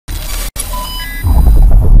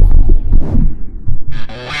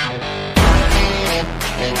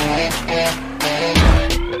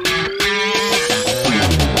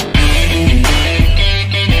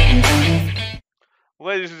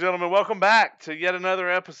gentlemen, welcome back to yet another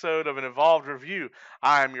episode of an Evolved Review.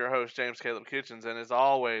 I am your host, James Caleb Kitchens, and as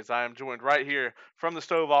always, I am joined right here from the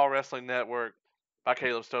Stovall Wrestling Network by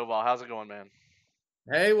Caleb Stovall. How's it going, man?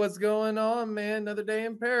 Hey, what's going on, man? Another day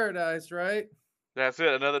in paradise, right? That's it.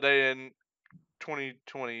 Another day in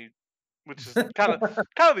 2020, which is kind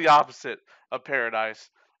of the opposite of paradise,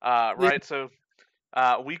 Yeah. right? So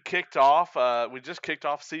we kicked off. We just kicked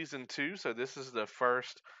off season 2, so this is the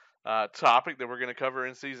first topic that we're going to cover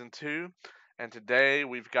in season 2. And today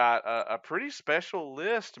we've got a pretty special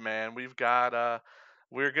list, man. We're gonna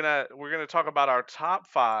talk about our top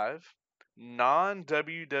 5 non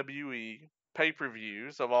WWE pay per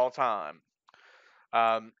views of all time.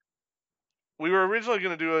 Um, we were originally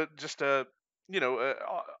going to do just you know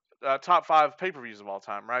a top 5 pay per views of all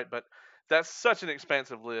time, right? But that's such an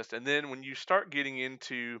expansive list, and then when you start getting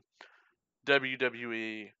into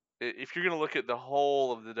WWE, if you're going to look at the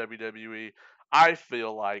whole of the WWE, I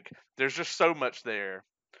feel like there's just so much there.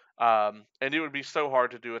 And it would be so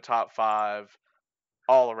hard to do a top 5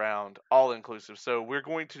 all around, all inclusive. So we're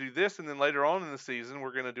going to do this, and then later on in the season,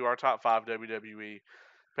 we're going to do our top 5 WWE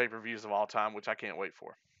pay per views of all time, which I can't wait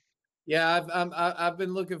for. Yeah, I've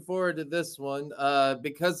been looking forward to this one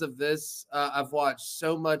because of this. I've watched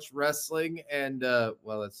so much wrestling, and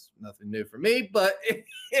well, it's nothing new for me, but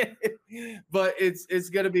but it's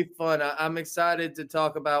gonna be fun. I'm excited to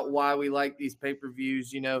talk about why we like these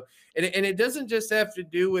pay-per-views, and it doesn't just have to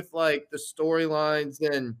do with like the storylines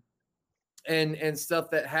and stuff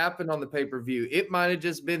that happened on the pay-per-view. It might have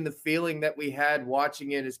just been the feeling that we had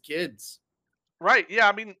watching it as kids. Right. Yeah.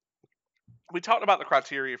 I mean, we talked about the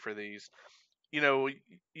criteria for these.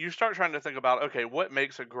 You start trying to think about, okay, what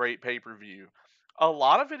makes a great pay per view? A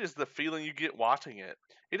lot of it is the feeling you get watching it.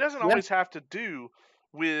 It doesn't Yeah. always have to do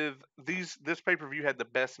with this pay per view had the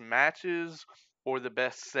best matches or the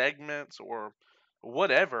best segments or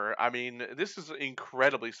whatever. I mean, this is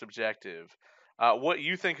incredibly subjective. What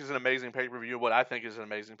you think is an amazing pay per view, what I think is an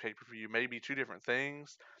amazing pay per view, may be two different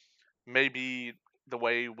things. Maybe the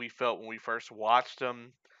way we felt when we first watched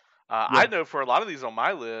them. I Yeah. know for a lot of these on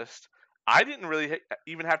my list, I didn't really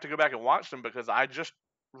even have to go back and watch them because I just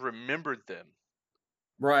remembered them.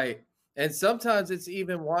 Right. And sometimes it's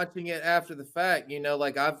even watching it after the fact,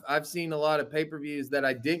 like I've seen a lot of pay-per-views that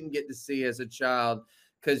I didn't get to see as a child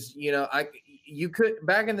because you could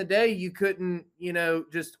back in the day you couldn't,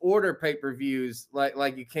 just order pay-per-views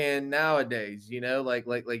like you can nowadays, like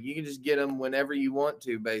you can just get them whenever you want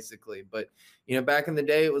to basically. But back in the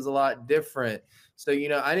day it was a lot different. So,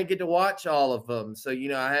 I didn't get to watch all of them. So,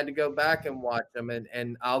 I had to go back and watch them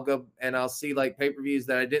and I'll go and I'll see like pay-per-views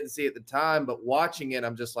that I didn't see at the time, but watching it,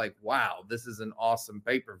 I'm just like, wow, this is an awesome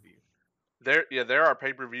pay-per-view. There are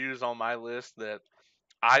pay per views on my list that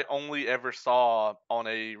I only ever saw on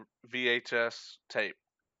a VHS tape.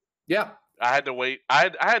 Yeah. I had to wait.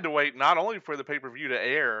 I had to wait not only for the pay per view to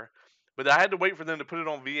air, but I had to wait for them to put it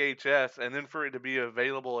on VHS and then for it to be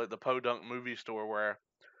available at the Podunk movie store where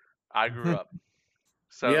I grew up.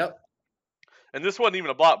 So Yep. And this wasn't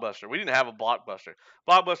even a Blockbuster. We didn't have a Blockbuster.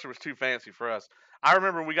 Blockbuster was too fancy for us. I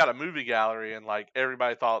remember we got a movie gallery and like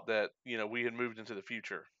everybody thought that, we had moved into the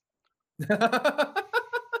future.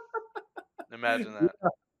 Imagine that.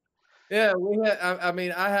 Yeah, we had. I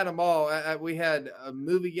mean, I had them all. We had a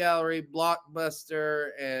movie gallery, Blockbuster,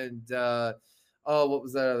 and oh, what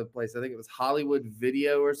was that other place? I think it was Hollywood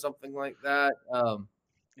Video or something like that.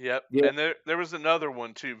 Yep. Yeah, And there was another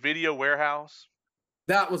one too, Video Warehouse.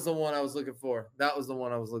 that was the one I was looking for. That was the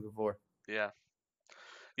one I was looking for. Yeah.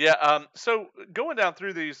 Yeah, so going down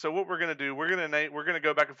through these, so what we're gonna do, we're gonna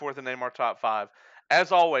go back and forth and name our top 5.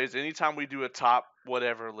 As always, anytime we do a top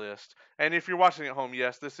whatever list, and if you're watching at home,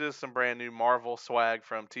 yes, this is some brand new Marvel swag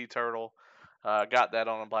from T Turtle. Got that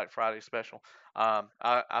on a Black Friday special.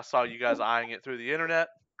 I saw you guys eyeing it through the internet.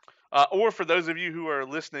 Or for those of you who are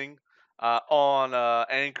listening on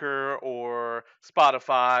Anchor or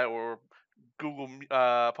Spotify or Google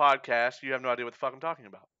Podcast, you have no idea what the fuck I'm talking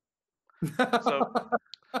about. So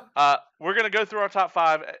we're going to go through our top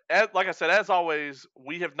 5. Like I said, as always,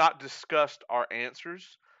 we have not discussed our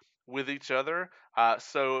answers with each other.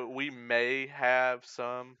 So we may have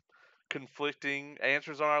some conflicting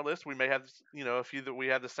answers on our list. We may have, a few that we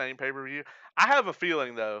have the same pay per view. I have a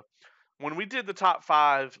feeling, though, when we did the top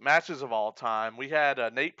 5 matches of all time, we had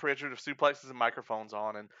Nate Pritchard of Suplexes and Microphones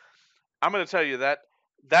on. And I'm going to tell you that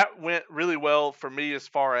went really well for me as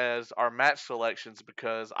far as our match selections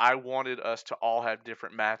because I wanted us to all have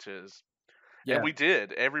different matches. And Yeah. we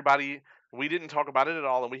did. We didn't talk about it at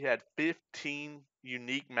all, and we had 15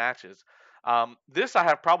 unique matches. This I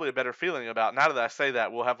have probably a better feeling about. Now that I say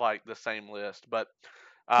that, we'll have like the same list. But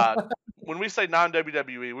Uh, when we say non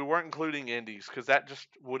WWE, we weren't including indies because that just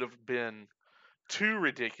would have been too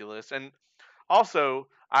ridiculous. And also,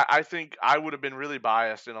 I think I would have been really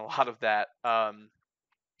biased in a lot of that.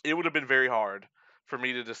 It would have been very hard for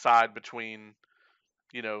me to decide between,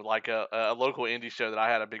 like a local indie show that I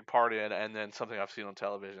had a big part in and then something I've seen on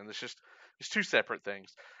television. It's two separate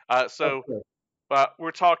things. So Okay.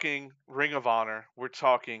 we're talking Ring of Honor. We're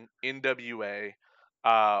talking NWA.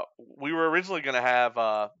 We were originally going to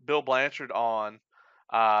have Bill Blanchard on,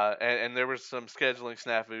 and there was some scheduling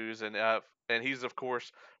snafus, and he's of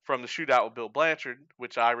course from the Shootout with Bill Blanchard,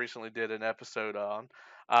 which I recently did an episode on.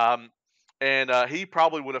 Um, and he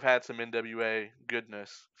probably would have had some NWA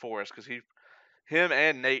goodness for us because him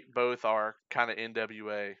and Nate both are kind of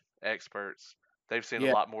NWA experts. They've seen a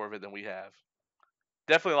Yeah. lot more of it than we have.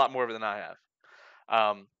 Definitely a lot more of it than I have.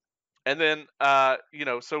 Um, and then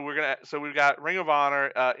so we've got Ring of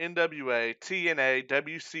Honor, NWA, TNA,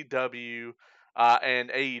 WCW, and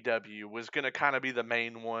AEW was gonna kind of be the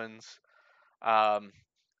main ones. Um,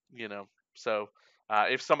 you know, so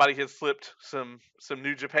if somebody had slipped some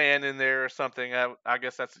New Japan in there or something, I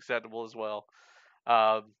guess that's acceptable as well.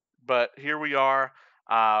 But here we are.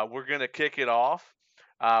 We're gonna kick it off.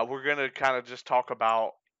 We're gonna kind of just talk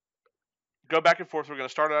about go back and forth. We're going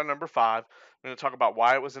to start at number five. We're going to talk about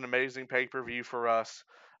why it was an amazing pay per view for us,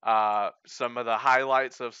 some of the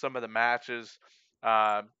highlights of some of the matches,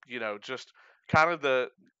 just kind of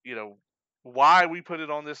you know, why we put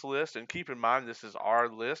it on this list. And keep in mind, this is our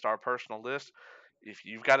list, our personal list. If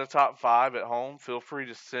you've got a top five at home, feel free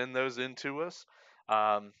to send those in to us.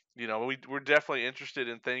 We're definitely interested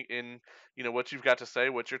in what you've got to say,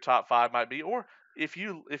 what your top five might be, or if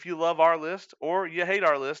you love our list or you hate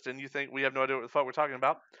our list and you think we have no idea what the fuck we're talking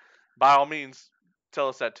about, by all means, tell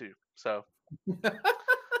us that too. So,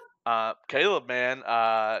 Caleb, man,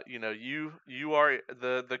 you are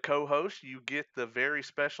the co-host. You get the very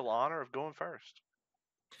special honor of going first.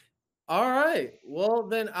 All right. Well,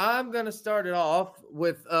 then I'm going to start it off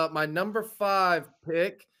with my number 5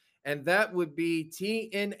 pick, and that would be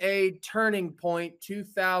TNA Turning Point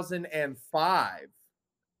 2005.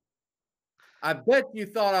 I bet you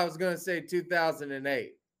thought I was going to say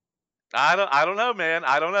 2008. I don't know, man.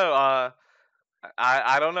 I don't know.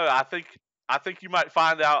 I don't know. I think you might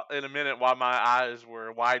find out in a minute why my eyes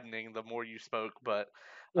were widening the more you spoke, but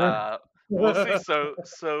uh, we'll see.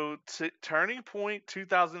 Turning Point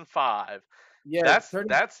 2005. Yeah, turning.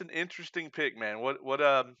 That's an interesting pick, man. What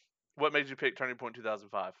made you pick Turning Point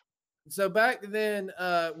 2005? So back then,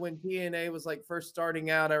 when TNA was like first starting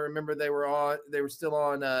out, I remember they were still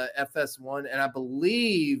on FS1, and I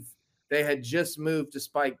believe they had just moved to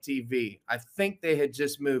Spike TV. I think they had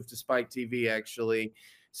just moved to Spike TV actually,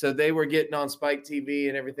 so they were getting on Spike TV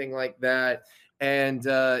and everything like that. And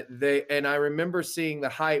I remember seeing the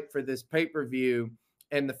hype for this pay per view.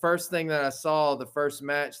 And the first thing that I saw, the first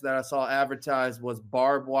match that I saw advertised was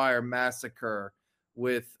Barbed Wire Massacre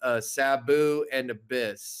with Sabu and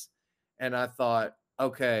Abyss. And I thought,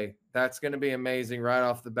 okay, that's going to be amazing right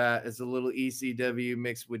off the bat. It's a little ECW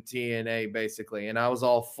mixed with TNA, basically. And I was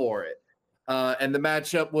all for it. And the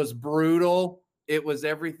matchup was brutal. It was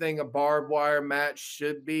everything a barbed wire match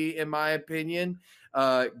should be, in my opinion.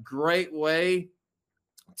 Great way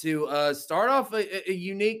to start off a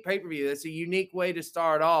unique pay per view. That's a unique way to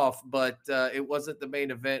start off, but it wasn't the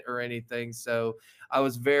main event or anything. So I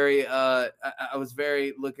was I was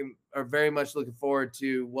very much looking forward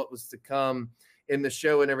to what was to come in the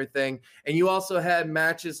show and everything. And you also had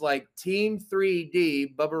matches like Team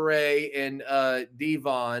 3D, Bubba Ray and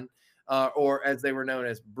Devon. Or as they were known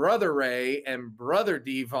as Brother Ray and Brother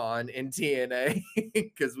Devon in TNA,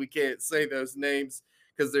 because we can't say those names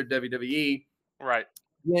because they're WWE, Right.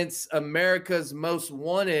 against America's Most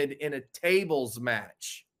Wanted in a tables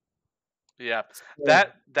match. Yeah. So,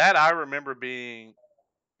 That I remember being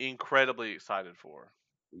incredibly excited for.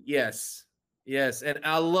 yes, yes, and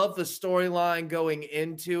I love the storyline going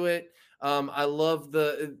into it. I love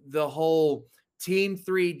the whole Team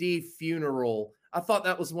 3D funeral. I thought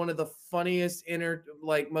that was one of the funniest,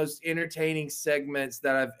 most entertaining segments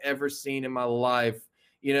that I've ever seen in my life.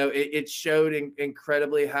 It showed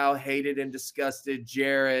incredibly how hated and disgusted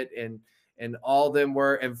Jarrett and all them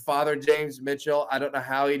were, and Father James Mitchell. I don't know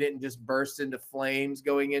how he didn't just burst into flames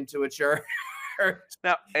going into a church.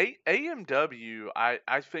 Now, AMW, I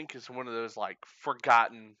think is one of those like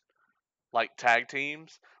forgotten like tag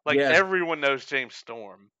teams. Like Yes. everyone knows James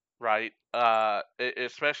Storm, right?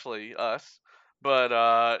 Especially us. But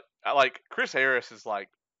like Chris Harris is like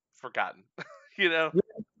forgotten, you know.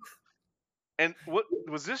 And what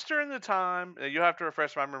was this during the time? You have to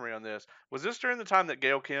refresh my memory on this. Was this during the time that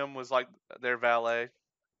Gail Kim was like their valet?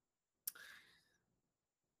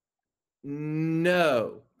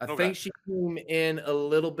 No, I Okay. think she came in a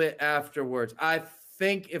little bit afterwards. I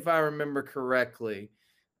think if I remember correctly,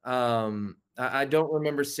 I don't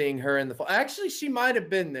remember seeing her in the fall. Actually, she might have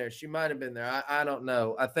been there. She might have been there. I don't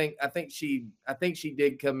know. I think she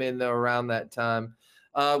did come in though around that time,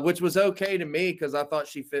 which was okay to me because I thought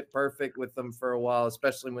she fit perfect with them for a while,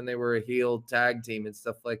 especially when they were a heel tag team and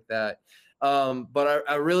stuff like that. But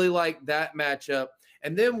I really like that matchup.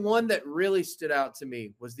 And then one that really stood out to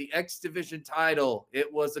me was the X Division title.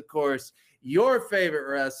 It was, of course, your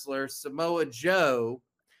favorite wrestler, Samoa Joe,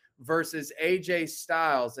 versus AJ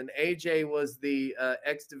Styles. And AJ was the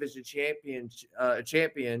X Division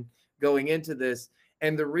champion going into this.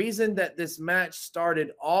 And the reason that this match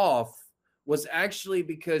started off was actually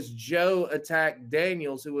because Joe attacked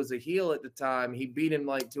Daniels, who was a heel at the time. He beat him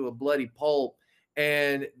like to a bloody pulp,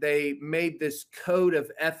 and they made this code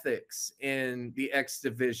of ethics in the X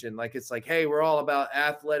division. Like, it's like, hey, we're all about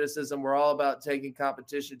athleticism, we're all about taking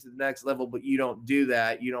competition to the next level, but you don't do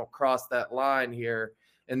that, you don't cross that line here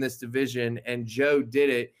in this division. And Joe did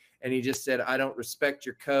it, and he just said, I don't respect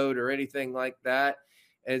your code or anything like that.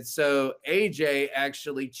 And so AJ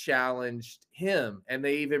actually challenged him, and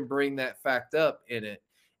they even bring that fact up in it.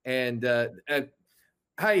 And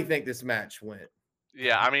how do you think this match went?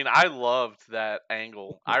 Yeah, I mean, I loved that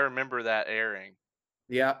angle. I remember that airing.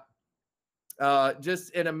 Yeah.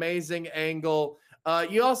 Just an amazing angle.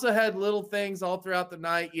 You also had little things all throughout the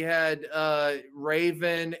night. You had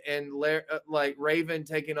Raven and like Raven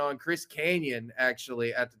taking on Chris Canyon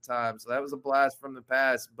actually at the time, so that was a blast from the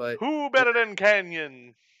past. But Who better than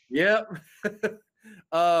Canyon? yep.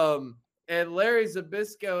 um, and Larry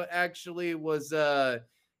Zabisco actually was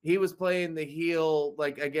he was playing the heel,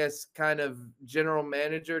 like I guess kind of general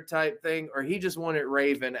manager type thing, or he just wanted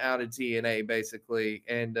Raven out of TNA basically.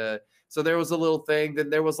 And so there was a little thing. Then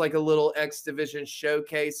there was like a little X Division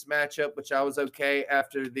showcase matchup, which I was okay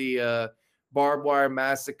after the barbed wire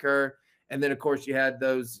massacre. And then of course you had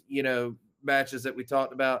those, matches that we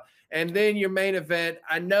talked about. And then your main event,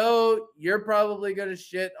 I know you're probably going to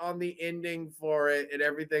shit on the ending for it and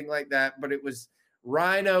everything like that, but it was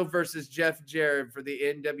Rhino versus Jeff Jarrett for the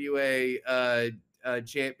NWA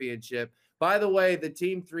championship. By the way, the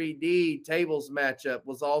Team 3D tables matchup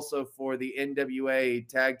was also for the NWA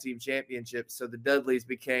Tag Team Championship. So the Dudleys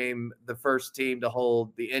became the first team to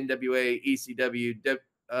hold the NWA, ECW,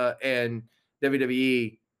 and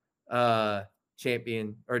WWE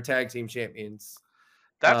champion or tag team champions.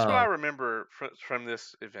 That's what I Uh, remember from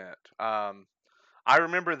this event. I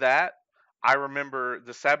remember that. I remember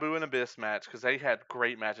the Sabu and Abyss match because they had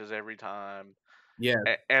great matches every time. yeah.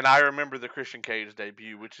 And I remember the Christian Cage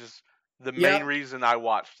debut, which is the main Yep. reason I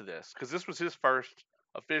watched this because this was his first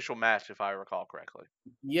official match, if I recall correctly.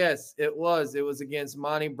 Yes, it was. It was against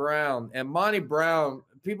Monty Brown. And Monty Brown,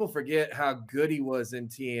 people forget how good he was in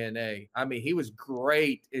TNA. I mean, he was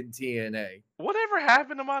great in TNA. Whatever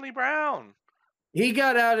happened to Monty Brown? He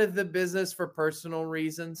got out of the business for personal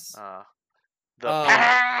reasons. Uh, the Um,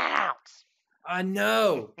 pounds. I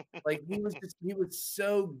know. Like he was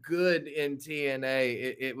so good in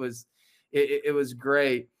TNA. It was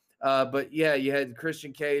great. But yeah, you had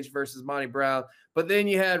Christian Cage versus Monty Brown, but then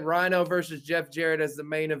you had Rhino versus Jeff Jarrett as the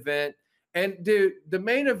main event. And dude, the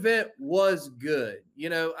main event was good.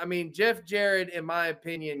 I mean, Jeff Jarrett, in my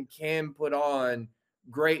opinion, can put on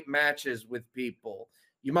great matches with people.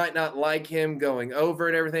 You might not like him going over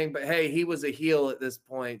and everything, but hey, he was a heel at this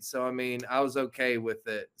point. So I mean, I was okay with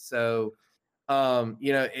it. So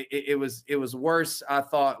it was worse, I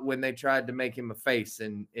thought, when they tried to make him a face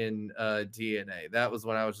in DNA. That was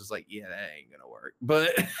when I was just like, yeah, that ain't gonna work.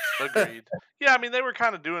 But Agreed. Yeah, I mean they were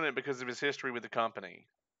kind of doing it because of his history with the company,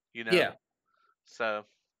 you know. yeah, So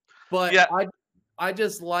but yeah, I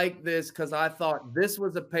just like this because I thought this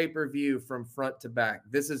was a pay-per-view from front to back.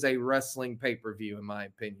 This is a wrestling pay-per-view, in my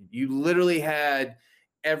opinion. You literally had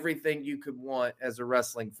everything you could want as a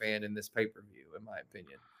wrestling fan in this pay-per-view, in my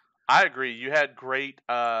opinion. I agree. You had great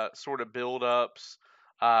sort of build ups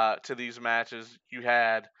to these matches. You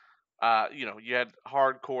had you had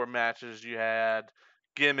hardcore matches, you had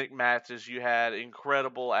gimmick matches, you had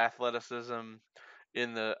incredible athleticism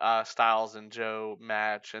in the Styles and Joe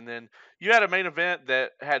match, and then you had a main event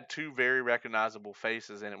that had two very recognizable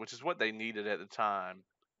faces in it, which is what they needed at the time.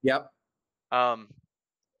 Yep. Um,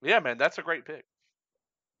 yeah, man, that's a great pick.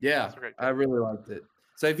 Yeah, That's a great I pick. really liked it.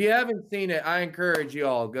 So if you haven't seen it, I encourage you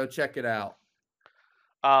all go check it out.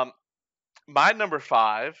 Um, my number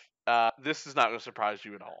five. This is not going to surprise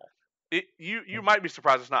you at all. You might be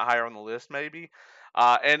surprised it's not higher on the list, maybe.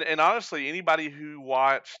 And honestly, anybody who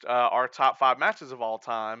watched our top five matches of all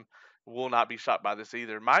time will not be shocked by this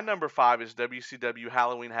either. My number 5 is WCW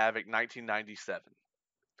Halloween Havoc 1997.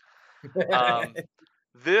 Um,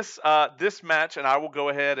 this match, and I will go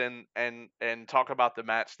ahead and talk about the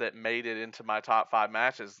match that made it into my top 5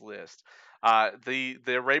 matches list.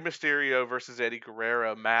 The Rey Mysterio versus Eddie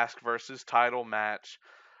Guerrero mask versus title match.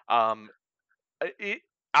 Um, it,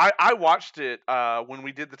 I watched it when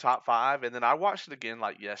we did the top 5, and then I watched it again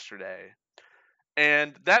like yesterday.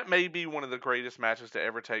 And that may be one of the greatest matches to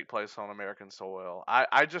ever take place on American soil.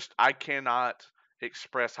 I cannot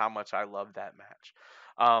express how much I love that match.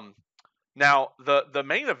 Um, Now the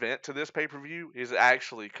main event to this pay per view is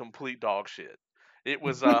actually complete dog shit. It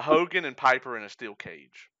was Hogan and Piper in a steel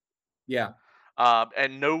cage. Yeah.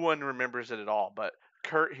 And no one remembers it at all. But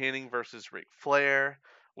Kurt Hennig versus Ric Flair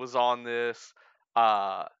was on this.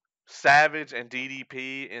 Uh, Savage and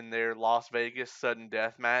DDP in their Las Vegas sudden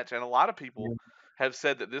death match, and a lot of people have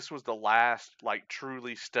said that this was the last like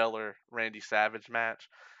truly stellar Randy Savage match.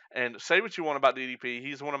 And say what you want about DDP,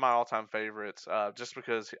 he's one of my all-time favorites, just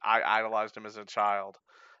because I idolized him as a child.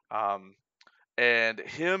 Um, and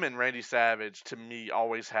him and Randy Savage to me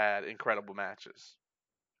always had incredible matches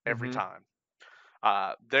every Hmm.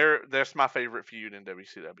 time. That's my favorite feud in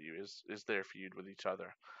WCW is their feud with each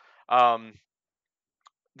other. Um,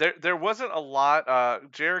 there wasn't a lot.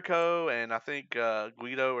 Jericho and I think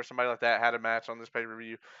Guido or somebody like that had a match on this pay per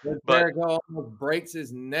view, but Jericho almost breaks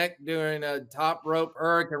his neck during a top rope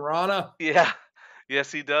Hurricane Rana. yeah,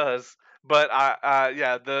 yes he does. But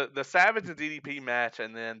yeah, the Savage and DDP match,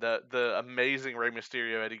 and then the amazing Rey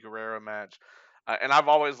Mysterio Eddie Guerrero match, and I've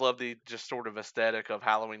always loved the just sort of aesthetic of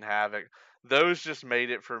Halloween Havoc. Those just made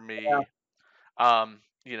it for me.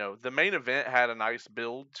 The main event had a nice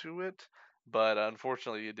build to it, but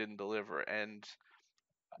unfortunately it didn't deliver. And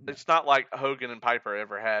it's not like Hogan and Piper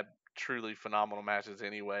ever had truly phenomenal matches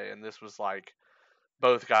anyway. And this was like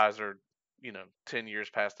both guys are, 10 years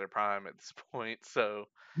past their prime at this point. So,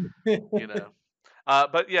 you know.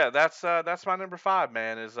 But yeah, that's my number 5,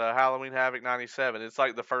 man. Is Halloween Havoc '97. It's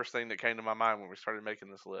like the first thing that came to my mind when we started making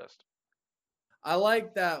this list. I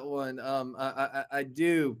like that one. I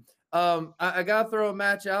do. I gotta throw a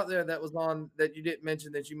match out there that was on that you didn't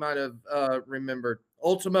mention that you might have remembered.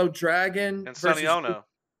 Ultimo Dragon And Sonny versus Ono.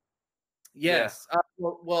 Yeah. yes.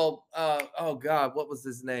 Oh God, what was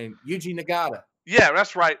his name? Yuji Nagata. Yeah,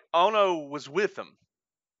 that's right. Ono was with them.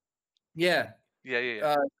 Yeah, Yeah, yeah, yeah.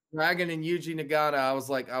 uh, Dragon and Yuji Nagata. I was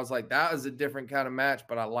like, that was a different kind of match,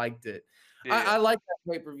 but I liked it. Yeah, I yeah. like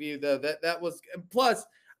that pay per view though. That was plus.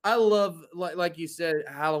 I love like you said,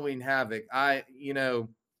 Halloween Havoc.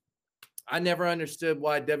 I never understood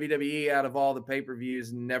why WWE out of all the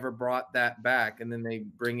pay-per-views never brought that back, and then they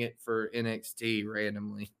bring it for NXT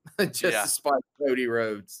randomly, just to Yeah. spite Cody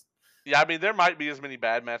Rhodes. Yeah, I mean, there might be as many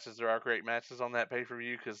bad matches as there are great matches on that pay per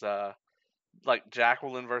view because, like,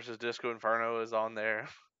 Jacqueline versus Disco Inferno is on there.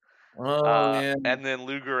 Oh yeah, And then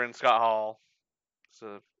Luger and Scott Hall. It's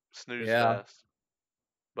a snooze yeah, fest.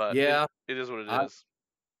 But yeah. it is what it I is.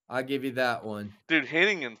 I give you that one. Dude,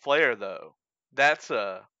 Henning and Flair, though, that's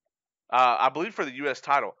I believe for the U.S.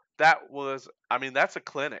 title, I mean, that's a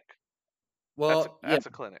clinic. Well, yeah. That's a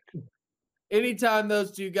clinic. Anytime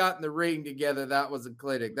those two got in the ring together, that was a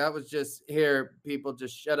clinic. That was just here. People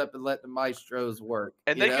just shut up and let the maestros work.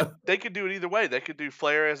 And You know. they could do it either way. They could do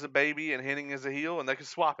Flair as a baby and Henning as a heel, and they could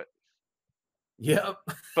swap it. Yep.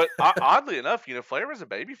 But oddly enough, Flair was a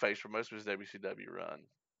babyface for most of his WCW run,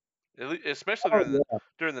 especially Oh yeah.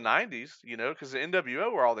 during the '90s. Because the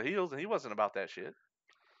NWO were all the heels, and he wasn't about that shit.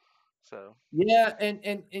 So Yeah,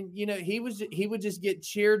 and he would just get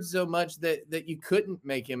cheered so much that you couldn't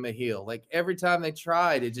make him a heel. Like every time they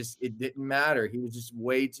tried, it didn't matter. He was just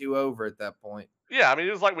way too over at that point. yeah, I mean,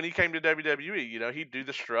 it was like when he came to WWE. He'd do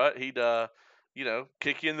the strut, he'd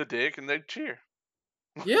kick you in the dick, and they'd cheer.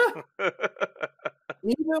 Yeah.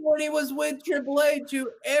 Even when he was with Triple H, who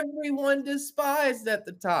everyone despised at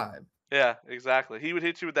the time. Yeah, exactly. He would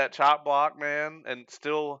hit you with that chop block, man, and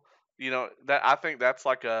still, that I think that's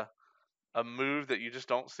like a move that you just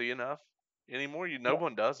don't see enough anymore. No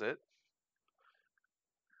one does it.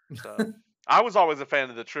 So I was always a fan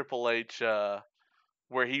of the Triple H,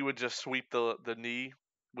 where he would just sweep the knee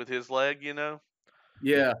with his leg.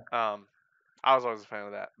 Yeah. Um, I was always a fan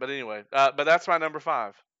of that. But anyway, but that's my number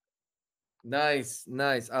 5. Nice,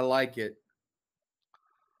 nice. I like it.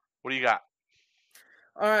 What do you got?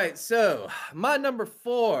 All right, so my number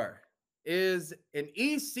 4 is an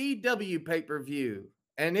ECW pay-per-view,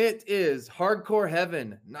 and it is Hardcore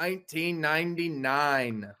Heaven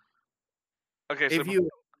 1999. Okay, so If you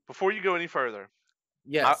before you go any further,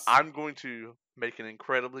 yes. I'm going to make an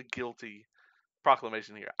incredibly guilty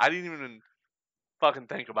proclamation here. I didn't even fucking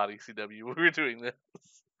think about ECW. We were doing this.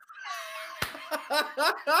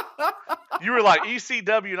 You were like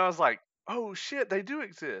ECW, and I was like, oh shit, they do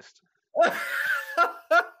exist.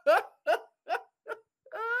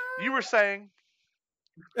 You were saying,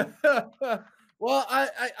 Well,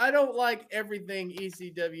 I don't like everything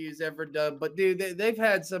ECW's ever done, but dude, they've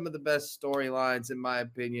had some of the best storylines in my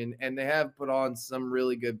opinion, and they have put on some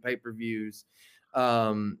really good pay-per-views.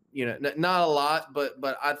 Not a lot,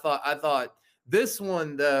 but I thought this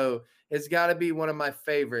one though has got to be one of my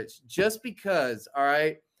favorites, just because. All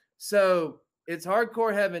right, so it's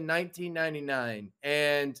Hardcore Heaven 1999,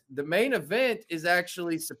 and the main event is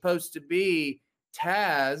actually supposed to be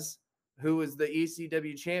Taz, who was the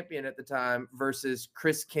ECW champion at the time, versus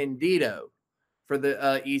Chris Candido for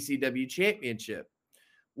the ECW championship.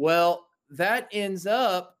 Well, that ends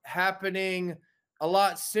up happening a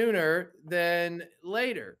lot sooner than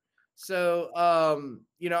later. So,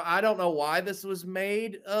 I don't know why this was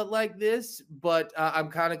made like this, but I'm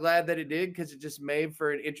kind of glad that it did, because it just made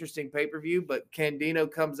for an interesting pay-per-view. But Candido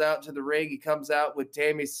comes out to the ring. He comes out with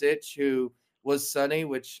Tammy Sitch, who was Sunny,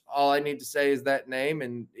 which all I need to say is that name,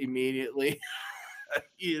 and immediately,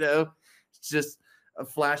 it's just a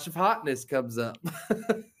flash of hotness comes up.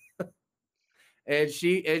 and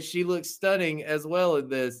she looks stunning as well in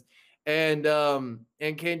this. And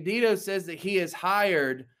Candido says that he has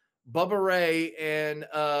hired Bubba Ray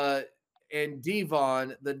and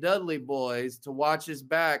Devon, the Dudley boys, to watch his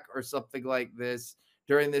back or something like this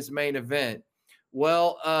during this main event.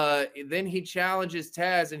 Well, then he challenges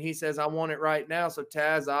Taz, and he says, I want it right now. So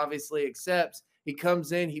Taz obviously accepts. He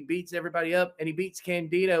comes in, he beats everybody up, and he beats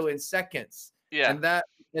Candido in seconds. yeah, And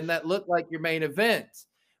that looked like your main event.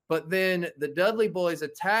 But then the Dudley boys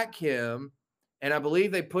attack him, and I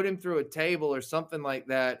believe they put him through a table or something like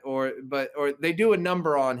that, or they do a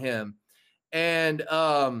number on him. And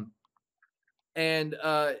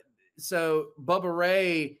so Bubba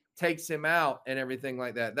Ray takes him out and everything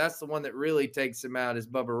like that. That's the one that really takes him out, is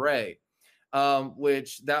Bubba Ray,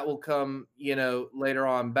 which that will come, later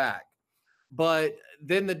on back. But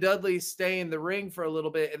then the Dudleys stay in the ring for a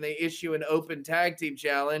little bit, and they issue an open tag team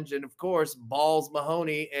challenge. And of course, Balls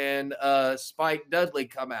Mahoney and Spike Dudley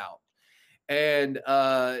come out. And,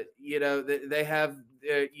 they have,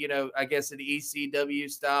 I guess an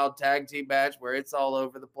ECW style tag team match where it's all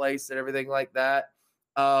over the place and everything like that.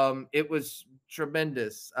 It was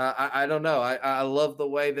tremendous. I don't know. I love the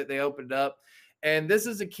way that they opened up. And this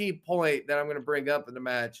is a key point that I'm going to bring up in the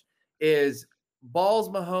match is Balls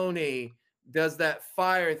Mahoney does that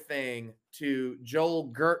fire thing to Joel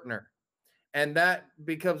Gertner. And that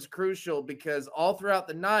becomes crucial because all throughout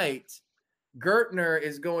the night, Gertner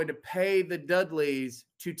is going to pay the Dudleys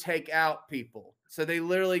to take out people. So they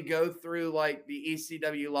literally go through like the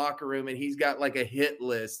ECW locker room, and he's got like a hit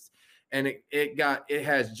list. And it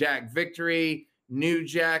has Jack Victory, New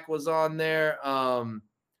Jack was on there.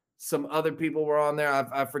 Some other people were on there.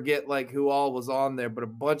 I forget like who all was on there, but a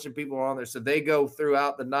bunch of people were on there. So they go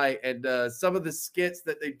throughout the night, and some of the skits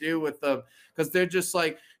that they do with them, because they're just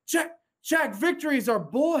like, Jack Victory's our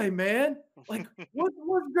boy, man. Like, what's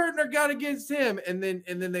Gertner got against him? And then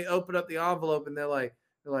they open up the envelope, and they're like,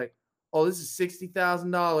 oh, this is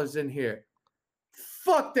 $60,000 in here.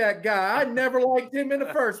 Fuck that guy. I never liked him in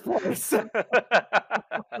the first place.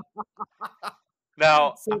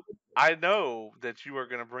 Now, So I know that you are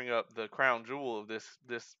going to bring up the crown jewel of this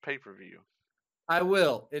pay-per-view. I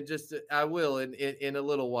will. I will in a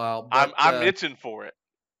little while. I'm But itching for it.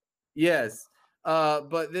 yes.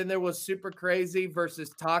 But then there was Super Crazy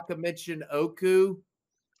versus Takamichin Oku.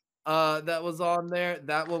 That was on there.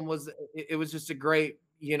 That one was it was just a great,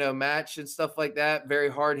 match and stuff like that. Very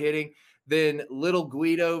hard hitting. Then Little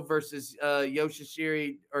Guido versus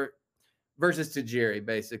Yoshishiri, or versus Tajiri,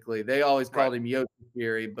 basically. They always called him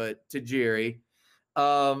Yoshishiri, but Tajiri.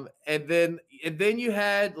 And then you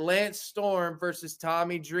had Lance Storm versus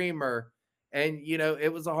Tommy Dreamer. And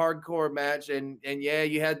it was a hardcore match, and yeah,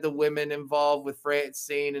 you had the women involved with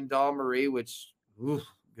Francine and Dawn Marie, which, ooh,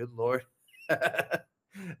 good lord.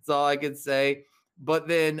 That's all I can say. But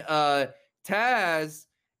then Taz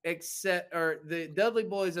the Dudley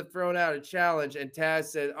boys have thrown out a challenge, and Taz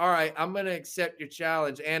said, all right, I'm going to accept your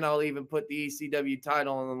challenge, and I'll even put the ECW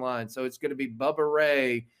title on the line. So it's going to be Bubba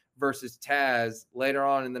Ray versus Taz later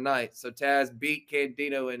on in the night. So Taz beat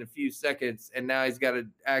Candido in a few seconds, and now he's got to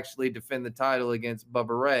actually defend the title against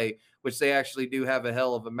Bubba Ray, which they actually do have a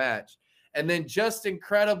hell of a match. And then Just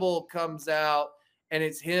Incredible comes out, and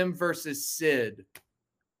it's him versus Sid.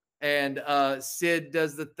 And Sid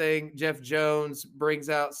does the thing. Jeff Jones brings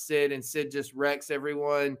out Sid, and Sid just wrecks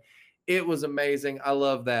everyone. It was amazing. I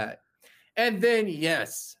love that. And then,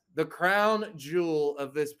 yes, the crown jewel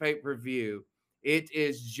of this pay-per-view. It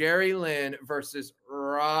is Jerry Lynn versus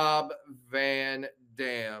Rob Van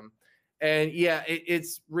Dam. And yeah,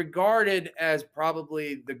 it's regarded as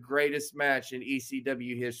probably the greatest match in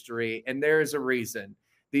ECW history. And there's a reason.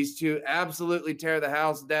 These two absolutely tear the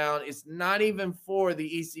house down. It's not even for the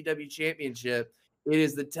ECW championship, it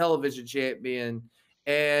is the television champion.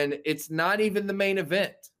 And it's not even the main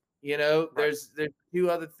event. You know, Right. there's two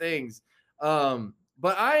other things.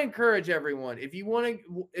 But I encourage everyone, if you want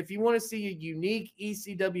to see a unique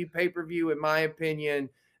ECW pay-per-view, in my opinion,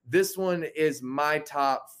 this one is my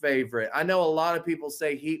top favorite. I know a lot of people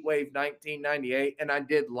say Heatwave 1998, and I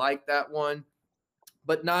did like that one,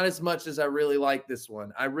 but not as much as I really like this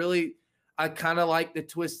one. I kind of like the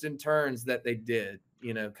twists and turns that they did,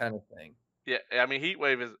 kind of thing. Yeah, I mean,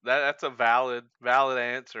 Heatwave is that's a valid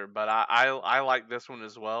answer, but I like this one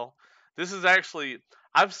as well. This is actually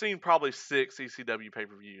I've seen probably 6 ECW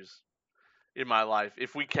pay-per-views in my life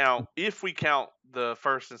if we count the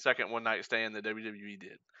first and second one night stand that WWE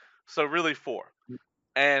did. So really 4.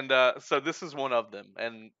 And so this is one of them.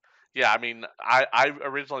 And yeah, I mean, I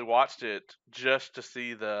originally watched it just to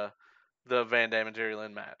see the Van Damme and Jerry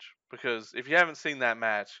Lynn match, because if you haven't seen that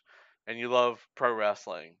match and you love pro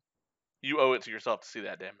wrestling, you owe it to yourself to see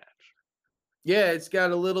that damn match. Yeah, it's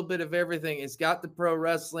got a little bit of everything. It's got the pro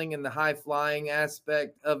wrestling and the high flying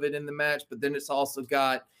aspect of it in the match, but then it's also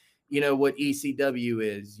got, what ECW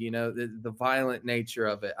is, the violent nature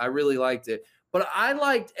of it. I really liked it. But I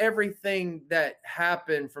liked everything that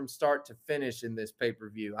happened from start to finish in this pay per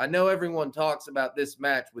view. I know everyone talks about this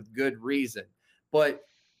match with good reason, but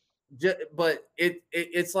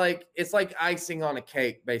it's like icing on a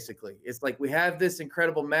cake. Basically, it's like we have this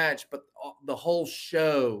incredible match, but the whole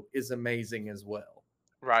show is amazing as well.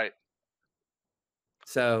 Right.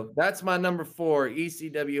 So that's my number 4,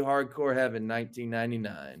 ECW Hardcore Heaven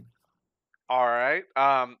 1999. All right.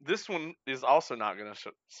 This one is also not going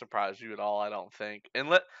to surprise you at all, I don't think.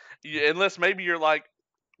 Unless maybe you're like,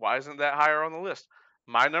 why isn't that higher on the list?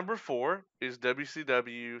 My number 4 is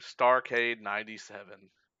WCW Starcade '97.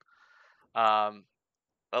 Um,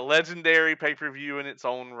 a legendary pay per view in its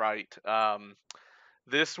own right.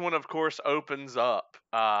 This one, of course, opens up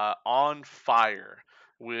on fire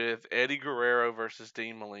with Eddie Guerrero versus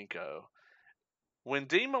Dean Malenko. When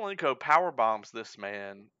Dean Malenko power bombs this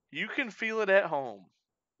man, you can feel it at home.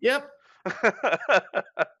 Yep,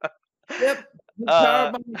 yep. The power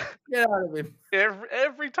uh, bomb, get out of him.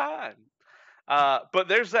 every time. But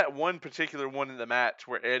there's that one particular one in the match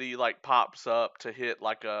where Eddie like pops up to hit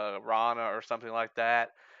like a Rana or something like that,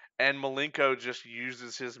 and Malenko just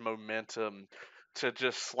uses his momentum to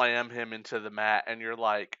just slam him into the mat, and you're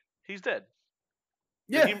like, he's dead.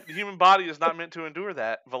 The, Yeah. the human body is not meant to endure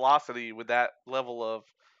that velocity with that level of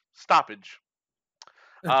stoppage.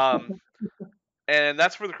 Um, and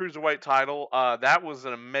that's for the cruiserweight title. That was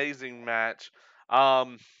an amazing match.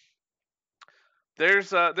 Um,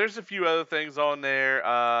 there's a few other things on there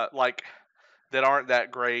like that aren't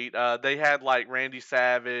that great. They had like Randy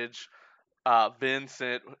Savage,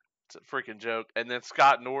 Vincent, it's a freaking joke, and then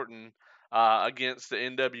Scott Norton against the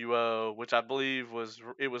NWO, which I believe was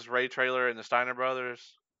Ray Traylor and the Steiner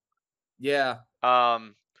brothers. Yeah.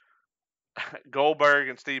 Um, Goldberg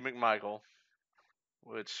and Steve McMichael,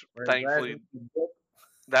 which Whereas thankfully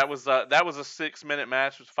that was a 6 minute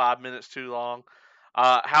match. It was 5 minutes too long.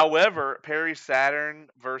 However, Perry Saturn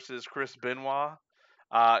versus Chris Benoit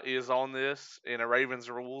is on this in a Ravens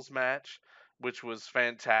Rules match, which was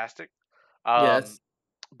fantastic. Um, yes.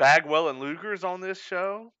 Bagwell and Luger's on this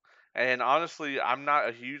show, and honestly, I'm not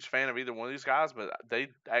a huge fan of either one of these guys, but they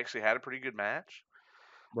actually had a pretty good match.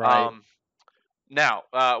 Right. Um, Now,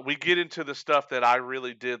 we get into the stuff that I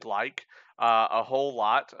really did like a whole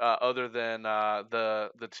lot, other than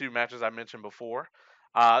the 2 matches I mentioned before.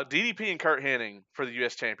 DDP and Kurt Hennig for the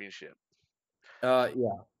U.S. Championship. Yeah.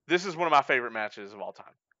 This is one of my favorite matches of all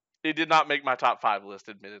time. It did not make my top 5 list,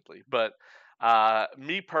 admittedly, but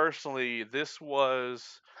me personally, this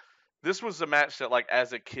was a match that, like,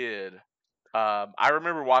 as a kid, I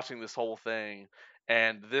remember watching this whole thing,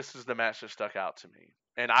 and this is the match that stuck out to me.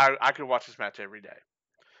 And I could watch this match every day.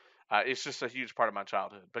 It's just a huge part of my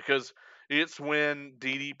childhood because it's when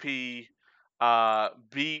DDP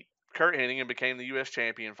beat Kurt Hennig and became the U.S.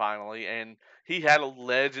 champion finally, and he had a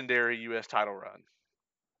legendary U.S. title run.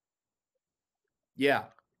 Yeah.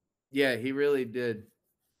 Yeah, he really did.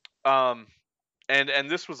 Um, and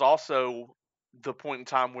this was also the point in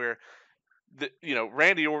time where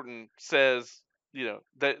Randy Orton says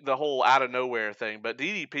the whole out of nowhere thing, but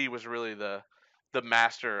DDP was really the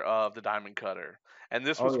master of the diamond cutter. And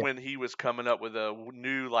this Oh was yeah. when he was coming up with a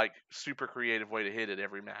new, like, super creative way to hit it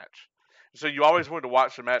every match. So you always wanted to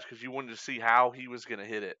watch the match because you wanted to see how he was going to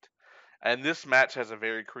hit it. And this match has a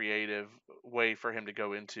very creative way for him to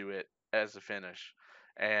go into it as a finish.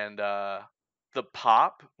 And the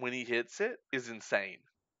pop when he hits it is insane.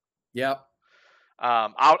 Yep.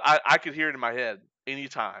 I could hear it in my head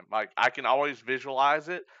anytime. Like, I can always visualize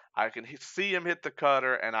it. I can see him hit the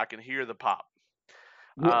cutter, and I can hear the pop.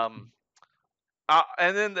 Yeah. Um,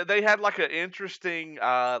 and then they had like an interesting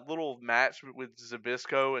little match with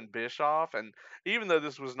Zabisco and Bischoff, and even though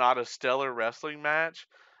this was not a stellar wrestling match,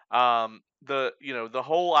 the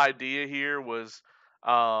whole idea here was,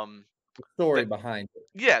 um, Story that behind it.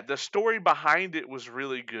 yeah, the story behind it was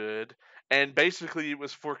really good, and basically it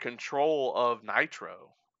was for control of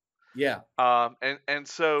Nitro. Yeah. And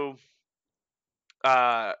so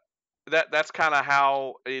uh, that's kind of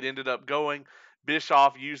how it ended up going.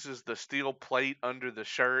 Bischoff uses the steel plate under the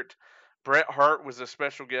shirt. Bret Hart was a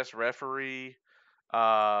special guest referee.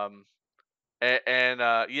 Um, and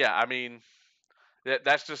yeah, I mean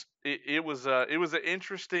that's just it was an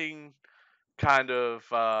interesting kind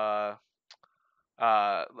of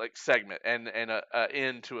like segment and a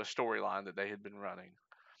end to a storyline that they had been running.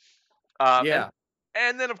 Um, and Yeah.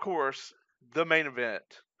 and then of course the main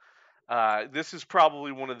event. This is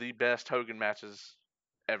probably one of the best Hogan matches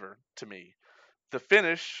ever to me. The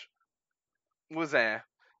finish was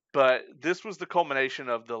but this was the culmination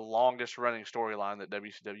of the longest running storyline that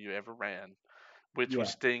WCW ever ran, which was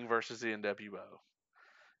Yeah. Sting versus the NWO.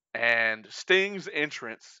 And Sting's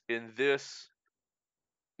entrance in this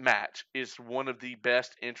match is one of the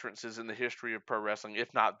best entrances in the history of pro wrestling,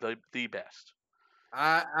 if not the best.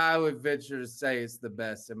 I would venture to say it's the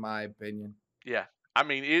best in my opinion. Yeah. I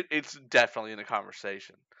mean, it's definitely in the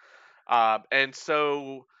conversation. And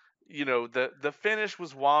so, the finish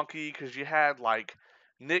was wonky because you had like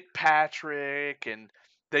Nick Patrick, and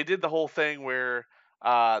they did the whole thing where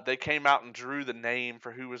they came out and drew the name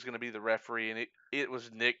for who was going to be the referee, and it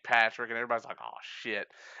was Nick Patrick, and everybody's like, "Oh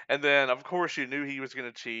shit!" And then of course you knew he was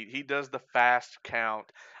going to cheat. He does the fast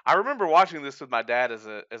count. I remember watching this with my dad as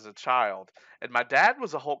a child, and my dad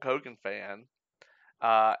was a Hulk Hogan fan,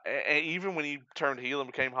 and even when he turned heel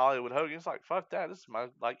and became Hollywood Hogan, he's like, "Fuck that! This is my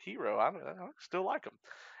like hero. I still like him."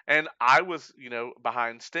 And I was,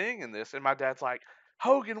 behind Sting in this, and my dad's like,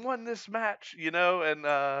 "Hogan won this match,"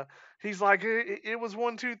 and he's like, "It was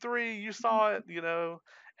 1, 2, 3. You saw it,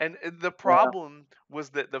 And the Yeah. problem was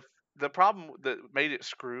that the problem that made it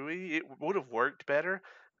screwy. It would have worked better,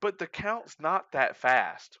 but the count's not that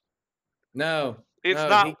fast. No. It's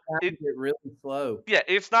No, he not. counted it really slow. Yeah,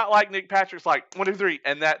 it's not like Nick Patrick's like 1, 2, 3,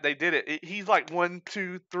 and that they did it. He's like 1,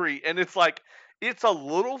 2, 3, and it's like it's a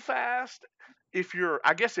little fast.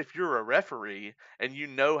 I guess if you're a referee and you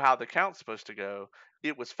know how the count's supposed to go,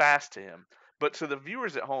 it was fast to him. But to the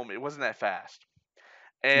viewers at home, it wasn't that fast.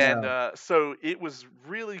 And No. so it was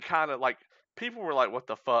really kind of like people were like, "What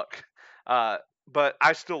the fuck?" Uh, but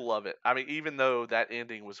I still love it. I mean, even though that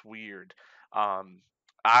ending was weird, um,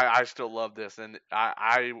 I still love this. And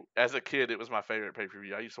as a kid, it was my favorite pay per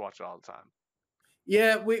view. I used to watch it all the time.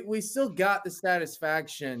 Yeah, we still got the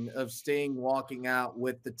satisfaction of Sting walking out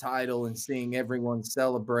with the title and seeing everyone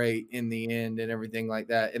celebrate in the end and everything like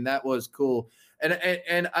that, and that was cool.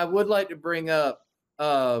 And I would like to bring up,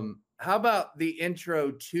 how about the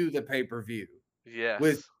intro to the pay per view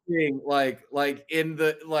with Yes, Sting, like in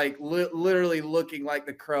the literally looking like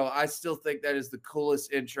the Crow. I still think that is the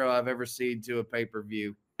coolest intro I've ever seen to a pay per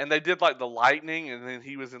view. and they did like the lightning, and then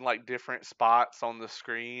he was in like different spots on the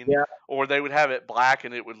screen, Yeah, or they would have it black,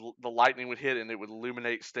 and the lightning would hit, and it would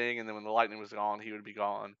illuminate Sting, and then when the lightning was gone, he would be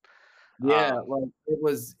gone. yeah, Um, like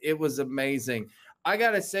it was amazing. I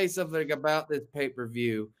gotta say something about this pay per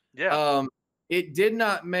view. yeah, Um, it did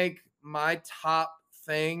not make my top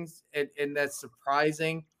things, and that's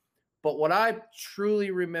surprising. But what I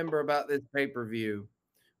truly remember about this pay per view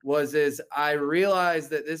is I realized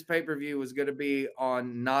that this pay per view was going to be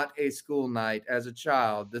on not a school night as a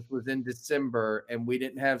child. This was in December, and we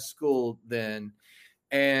didn't have school then.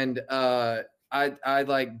 And I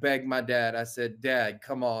like begged my dad. I said, "Dad,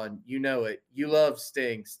 come on, you know it. You love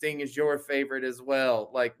Sting. Sting is your favorite as well.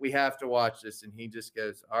 Like we have to watch this." And he just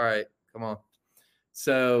goes, "All right, come on."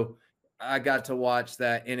 So I got to watch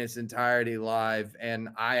that in its entirety live, and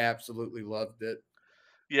I absolutely loved it.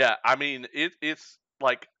 yeah. I mean, it's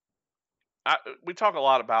like we talk a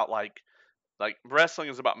lot about like wrestling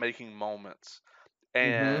is about making moments,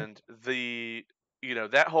 Hmm. and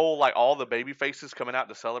that whole like all the baby faces coming out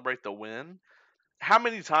to celebrate the win. How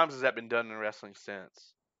many times has that been done in wrestling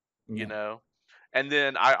since? You Yeah. know, And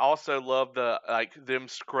then I also love the like them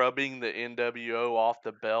scrubbing the NWO off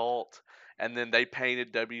the belt, and then they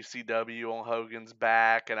painted WCW on Hogan's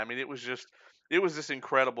back, and I mean it was this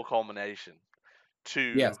incredible culmination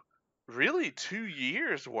Yes. to really 2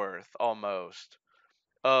 years worth almost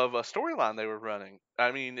of a storyline they were running.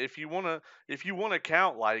 I mean, if you wanna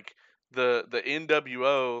count like the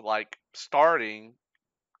NWO like starting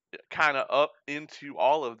kind of up into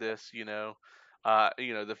all of this,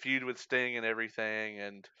 the feud with Sting and everything,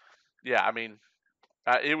 and yeah, I mean,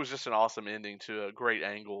 it was just an awesome ending to a great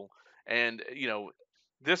angle, and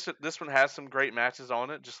this one has some great matches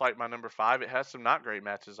on it, just like my number five. It has some not great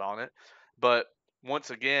matches on it, but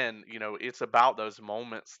once again, it's about those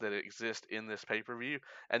moments that exist in this pay per view,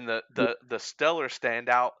 and the stellar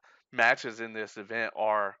standout matches in this event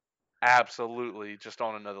are absolutely just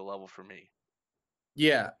on another level for me.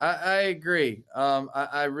 Yeah, I agree.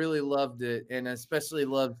 I really loved it, and especially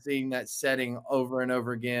loved seeing that setting over and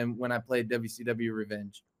over again when I played WCW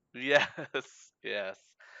Revenge. Yes, yes.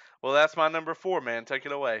 Well, that's my number four, man. Take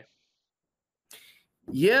it away.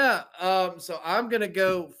 Yeah, so I'm gonna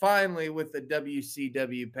go finally with the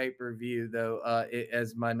WCW pay-per-view though,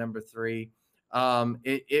 as my number three.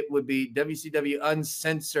 It would be WCW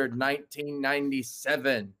Uncensored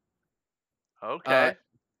 1997. Uh, Okay.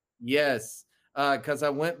 Yes, because I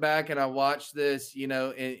went back and I watched this,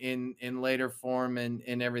 in later form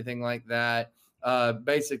and everything like that.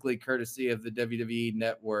 Basically, courtesy of the WWE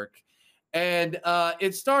Network, and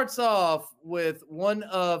it starts off with one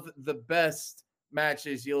of the best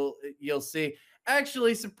matches you'll see.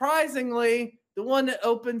 Actually, surprisingly, the one that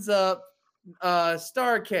opens up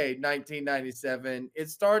Starrcade 1997. It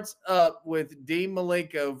starts up with Dean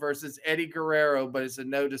Malenko versus Eddie Guerrero, but it's a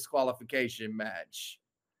no disqualification match,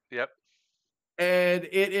 Yep. and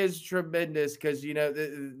it is tremendous because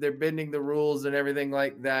they're bending the rules and everything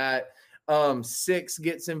like that. Six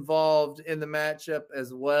gets involved in the matchup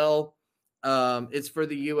as well. It's for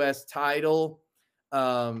the U.S. title.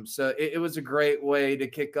 So it was a great way to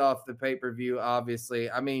kick off the pay-per-view. Obviously,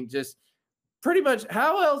 I mean, just pretty much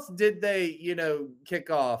how else did they kick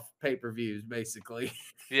off pay-per-views basically?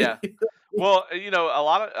 Yeah. Well, a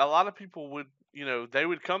lot of people would, they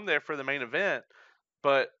would come there for the main event,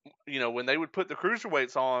 but when they would put the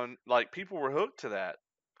cruiserweights on, like people were hooked to that.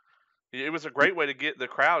 It was a great way to get the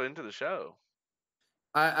crowd into the show.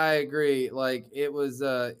 I agree. Like it was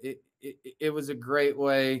a great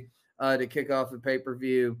way to kick off the pay per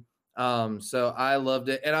view. So I loved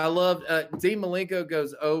it, and I loved Dean Malenko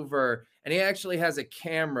goes over, and he actually has a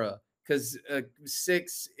camera because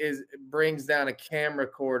Six is brings down a camera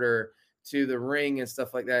quarter to the ring and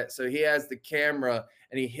stuff like that. So he has the camera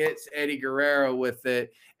and he hits Eddie Guerrero with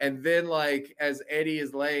it, and then like as Eddie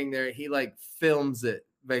is laying there, he like films it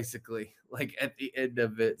basically like at the end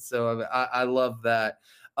of it. So I love that.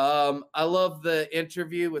 I love the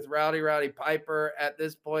interview with Rowdy Piper at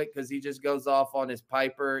this point because he just goes off on his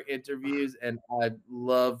Piper interviews, and I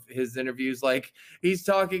love his interviews. Like he's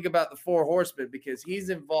talking about the Four Horsemen because he's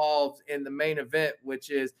involved in the main event, which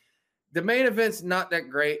is the main event's not that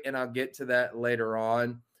great, and I'll get to that later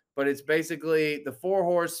on. But it's basically the Four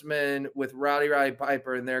Horsemen with Rowdy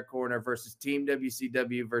Piper in their corner versus Team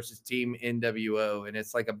WCW versus Team NWO, and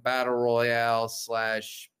it's like a battle royale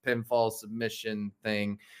slash pinfall submission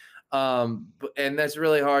thing. And that's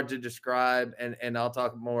really hard to describe, and I'll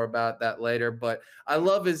talk more about that later. But I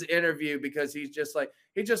love his interview because he's just like,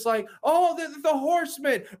 oh, the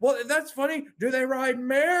horsemen. Well, that's funny. Do they ride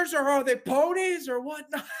mares or are they ponies or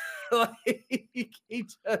whatnot? Like he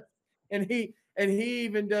just and he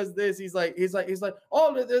even does this. He's like,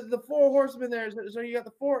 oh, the four horsemen there. So you got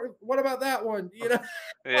the four. What about that one?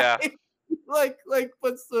 Yeah. Like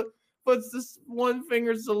puts this one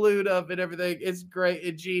finger salute up and everything. It's great.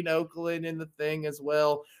 And Gene Oakland in the thing as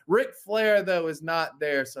well. Ric Flair though is not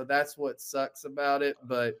there, so that's what sucks about it.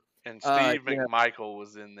 But And Steve yeah, McMichael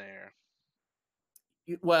was in there.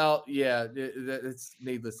 well, yeah, it's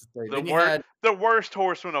needless to say. The Then you worst had the worst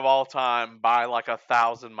horseman of all time by like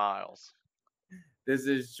 1,000 miles. this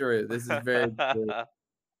is true. This is very true.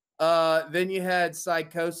 Then you had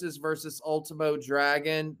Psychosis versus Ultimo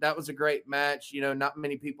Dragon. That was a great match. Not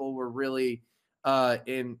many people were really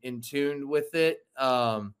in tune with it.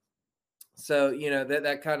 So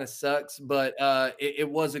that kind of sucks, but it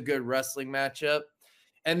was a good wrestling matchup.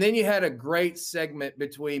 And then you had a great segment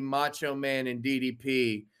between Macho Man and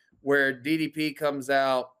DDP, where DDP comes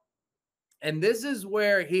out, and this is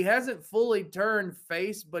where he hasn't fully turned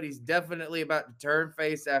face, but he's definitely about to turn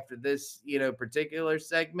face after this, particular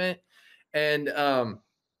segment. And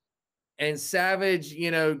And Savage,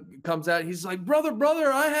 comes out. He's like, brother,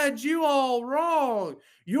 brother, I had you all wrong.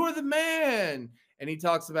 You're the man. And he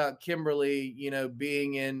talks about Kimberly,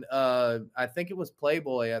 being in I think it was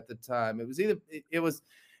Playboy at the time. It was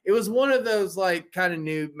it was one of those like kind of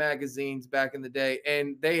nude magazines back in the day,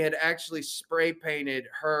 and they had actually spray painted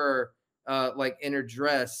her like in her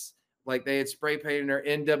dress. Like they had spray painted her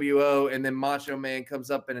NWO, and then Macho Man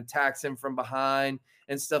comes up and attacks him from behind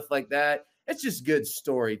and stuff like that. It's just good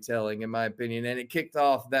storytelling, in my opinion, and it kicked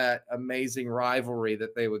off that amazing rivalry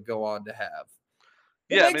that they would go on to have.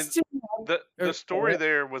 The Yeah, I mean next two, the story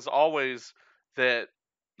there was always that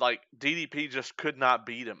like DDP just could not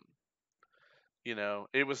beat him.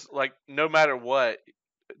 It was like no matter what,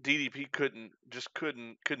 DDP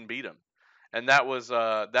couldn't beat him, and that was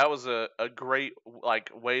a great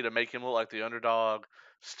like way to make him look like the underdog,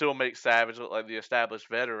 still make Savage look like the established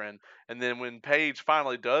veteran, and then when Page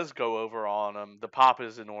finally does go over on him, the pop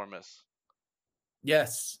is enormous.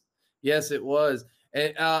 yes, yes, it was.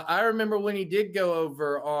 And I remember when he did go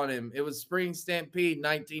over on him. It was Spring Stampede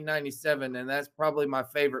 1997, and that's probably my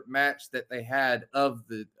favorite match that they had of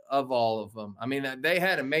all of them. I mean, they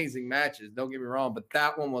had amazing matches. Don't get me wrong, but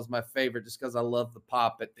that one was my favorite just because I love the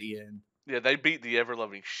pop at the end. Yeah, they beat the ever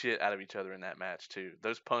loving shit out of each other in that match too.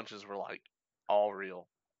 Those punches were like all real.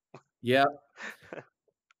 Yeah.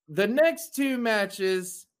 The next two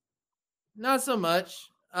matches, not so much.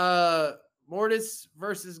 Mortis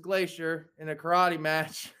versus Glacier in a karate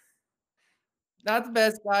match. Not the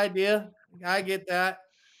best idea. I get that.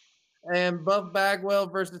 And Buff Bagwell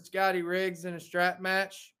versus Scotty Riggs in a strap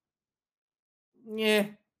match. Yeah,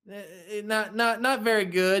 not very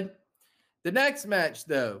good. The next match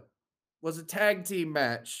though was a tag team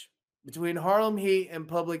match between Harlem Heat and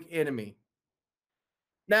Public Enemy.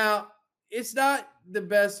 Now, it's not the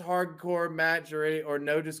best hardcore match or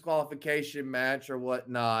no disqualification match or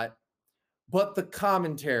whatnot, but the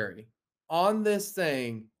commentary on this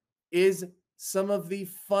thing is some of the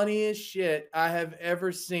funniest shit I have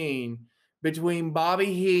ever seen between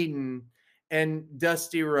Bobby Heenan and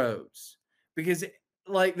Dusty Rhodes. Because,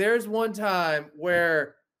 like, there's one time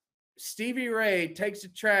where Stevie Ray takes a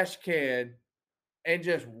trash can and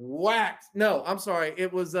just whacks. No, I'm sorry.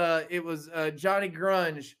 It was Johnny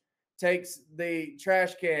Grunge takes the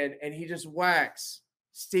trash can and he just whacks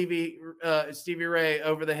Stevie Ray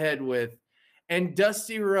over the head with, and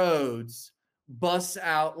Dusty Rhodes busts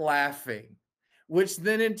out laughing, which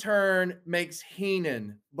then in turn makes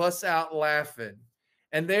Heenan bust out laughing,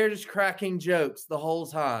 and they're just cracking jokes the whole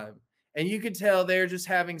time. And you could tell they're just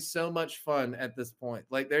having so much fun at this point.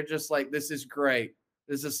 Like they're just like, this is great.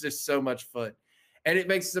 This is just so much fun, and it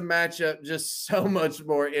makes the matchup just so much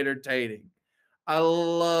more entertaining. I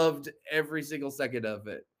loved every single second of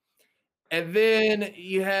it. And then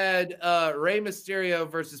you had Rey Mysterio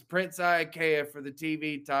versus Prince Iaukea for the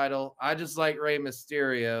TV title. I just like Rey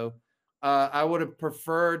Mysterio. I would have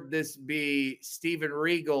preferred this be Steven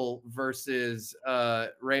Regal versus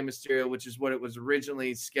Rey Mysterio, which is what it was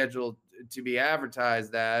originally scheduled to be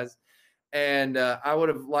advertised as. And I would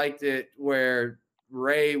have liked it where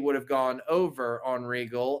Ray would have gone over on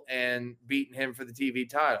Regal and beaten him for the TV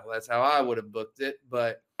title. That's how I would have booked it.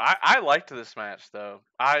 But I liked this match though.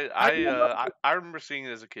 I I I did, uh, I, I remember seeing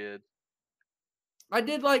it as a kid. I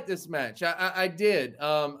did like this match. I did.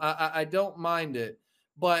 I don't mind it,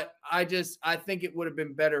 but I think it would have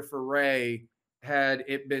been better for Ray had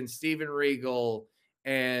it been Steven Regal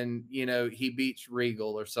and he beats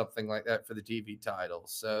Regal or something like that for the TV title.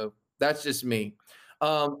 So that's just me.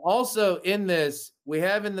 Also in this, we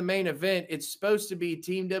have in the main event, it's supposed to be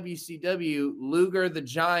Team WCW, Luger the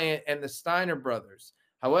Giant, and the Steiner brothers.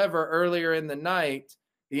 However, earlier in the night,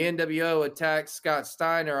 the NWO attacked Scott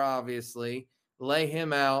Steiner, obviously, lay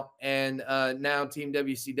him out, and now Team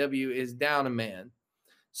WCW is down a man.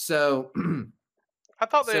 So, I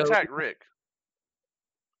thought they so attacked Rick.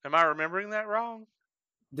 Am I remembering that wrong?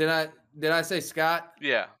 did I say Scott?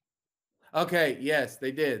 Yeah. Okay, yes,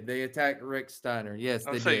 they did. They attacked Rick Steiner. Yes,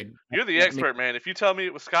 I'm they saying did. you're the expert, man. If you tell me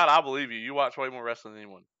it was Scott, I'll believe you. You watch way more wrestling than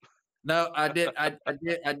anyone. No, I did. I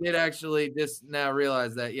did actually just now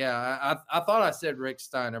realize that. Yeah, I thought I said Rick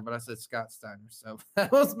Steiner, but I said Scott Steiner. So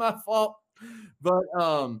that was my fault. But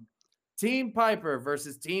Team Piper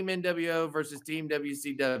versus Team NWO versus Team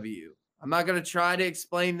WCW. I'm not going to try to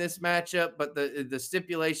explain this matchup, but the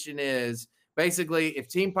stipulation is basically if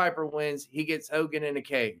Team Piper wins, he gets Hogan in a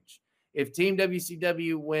cage. If Team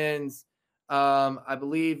WCW wins, I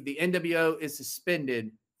believe the NWO is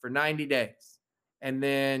suspended for 90 days. And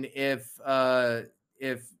then if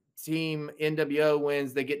Team NWO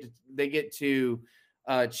wins, they get to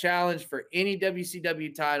challenge for any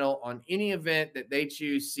WCW title on any event that they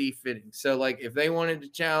choose see fitting. So, like, if they wanted to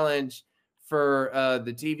challenge for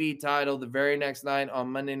the TV title the very next night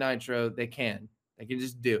on Monday Nitro, they can. They can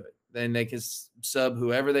just do it. Then they can sub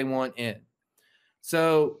whoever they want in.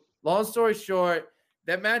 So, long story short,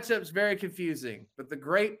 that matchup's very confusing. But the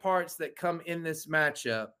great parts that come in this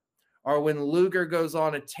matchup are when Luger goes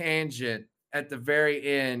on a tangent at the very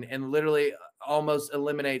end and literally almost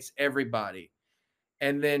eliminates everybody.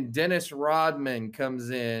 And then Dennis Rodman comes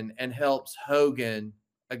in and helps Hogan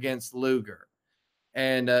against Luger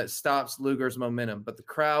and stops Luger's momentum. But the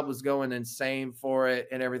crowd was going insane for it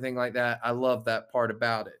and everything like that. I love that part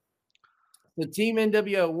about it. The Team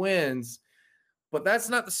NWO wins, but that's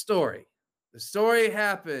not the story. The story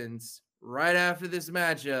happens right after this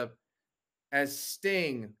matchup as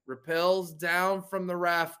Sting repels down from the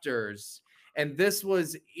rafters. And this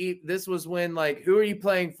was when, like, who are you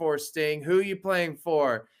playing for, Sting? Who are you playing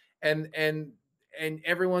for? And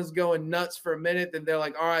everyone's going nuts for a minute. Then they're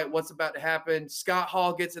like, all right, what's about to happen? Scott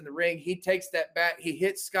Hall gets in the ring. He takes that bat. He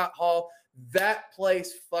hits Scott Hall. That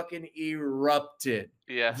place fucking erupted.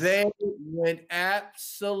 Yes. They went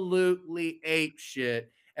absolutely ape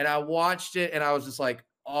shit. And I watched it and I was just like,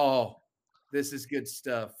 oh, this is good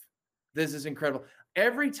stuff. This is incredible.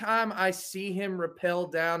 Every time I see him rappel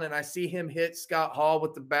down and I see him hit Scott Hall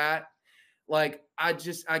with the bat, like I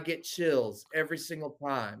get chills every single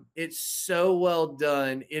time. It's so well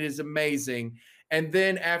done. It is amazing. And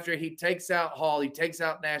then after he takes out Hall, he takes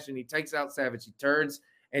out Nash, and he takes out Savage, he turns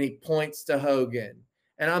and he points to Hogan.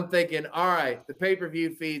 And I'm thinking, all right, the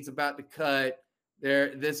pay-per-view feed's about to cut.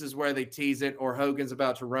 There, this is where they tease it, or Hogan's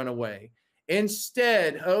about to run away.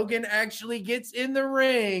 Instead, Hogan actually gets in the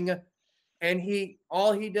ring and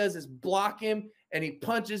all he does is block him and he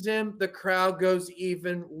punches him. The crowd goes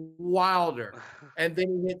even wilder. And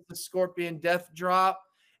then he hits the Scorpion Death Drop.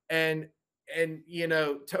 And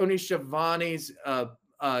Tony Schiavone's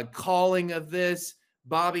calling of this,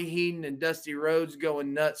 Bobby Heenan and Dusty Rhodes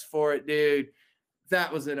going nuts for it, dude.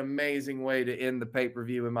 That was an amazing way to end the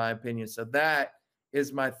pay-per-view, in my opinion. So that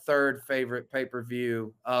is my third favorite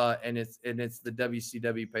pay-per-view, and it's the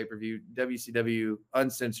WCW pay-per-view, WCW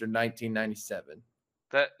Uncensored 1997.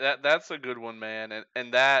 That's a good one, man.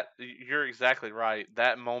 And that you're exactly right.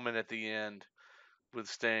 That moment at the end with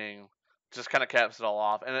Sting just kind of caps it all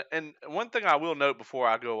off. And one thing I will note before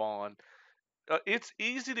I go on, it's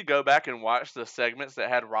easy to go back and watch the segments that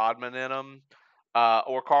had Rodman in them,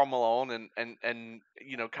 or Carl Malone, and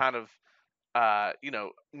kind of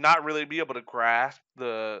not really be able to grasp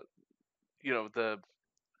the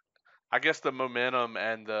I guess the momentum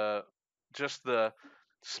and the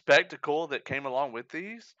spectacle that came along with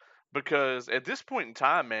these, because at this point in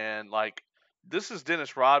time, man, like, this is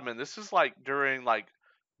Dennis Rodman. This is like during like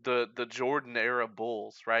the Jordan era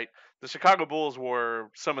Bulls, right? The Chicago Bulls were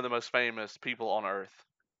some of the most famous people on earth,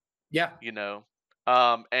 Yeah. you know.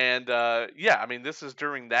 And yeah, I mean, this is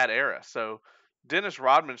during that era. So Dennis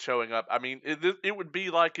Rodman showing up, I mean, it would be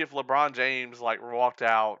like if LeBron James like walked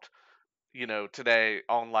out, today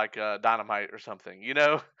on like Dynamite or something, it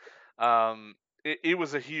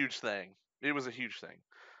was a huge thing. It was a huge thing.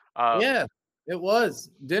 Um, Yeah, it was.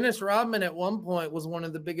 Dennis Rodman at one point was one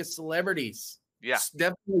of the biggest celebrities. yeah,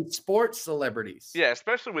 Definitely sports celebrities. yeah,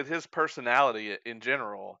 especially with his personality in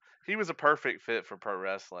general, he was a perfect fit for pro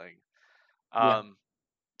wrestling. Yeah. Um,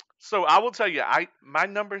 so I will tell you, my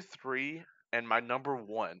number three and my number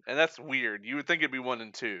one, and that's weird. You would think it'd be one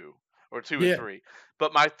and two, or two and Yeah. three,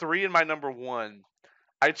 but my three and my number one,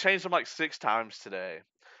 I changed them like 6 times today.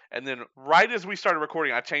 And then right as we started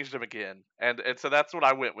recording, I changed them again. And so that's what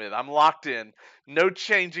I went with. I'm locked in. No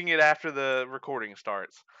changing it after the recording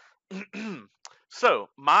starts. So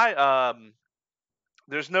my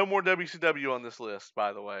there's no more WCW on this list,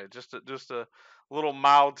 by the way. Just a little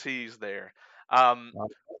mild tease there. Um,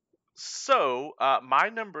 so my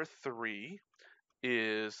number three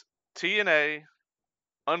is TNA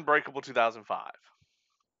Unbreakable 2005.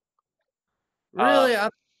 Really? I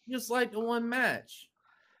just like the one match.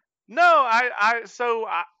 No, I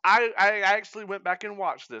actually went back and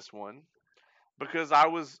watched this one because I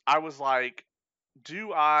was like,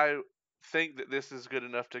 do I think that this is good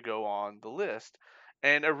enough to go on the list?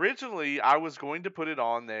 And originally I was going to put it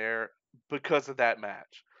on there because of that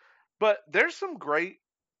match. But there's some great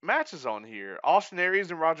matches on here. Austin Aries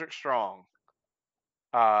and Roderick Strong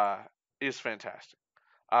uh is fantastic.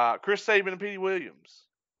 Chris Sabin and Petey Williams.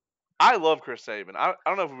 I love Chris Sabin. I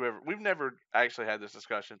don't know if we've never actually had this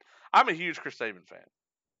discussion. I'm a huge Chris Sabin fan.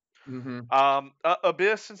 Mm-hmm.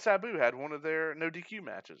 Abyss and Sabu had one of their no DQ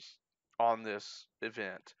matches on this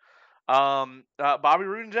event. Bobby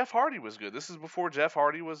Roode and Jeff Hardy was good. This is before Jeff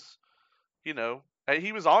Hardy was, he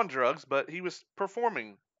was on drugs, but he was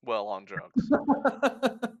performing well on drugs.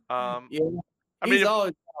 Um, Yeah, I mean, he's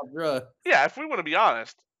always on drugs. yeah, if we want to be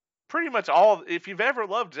honest, pretty much all. If you've ever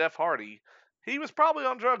loved Jeff Hardy, he was probably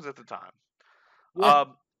on drugs at the time. Yeah.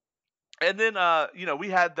 Um, and then we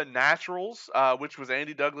had the Naturals, which was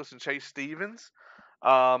Andy Douglas and Chase Stevens,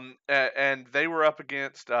 and they were up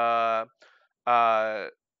against uh,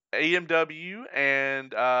 AMW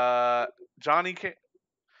and Johnny.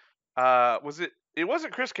 Was it? It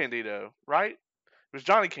wasn't Chris Candido, right? It was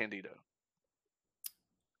Johnny Candido.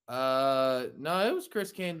 No, it was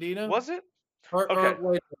Chris Candido. Was it? Or Okay.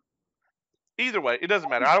 wait, Either way, it doesn't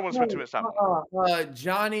matter. I don't want to spend too no, much time on it.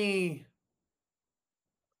 Johnny.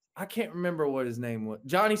 I can't remember what his name was.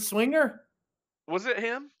 Johnny Swinger. Was it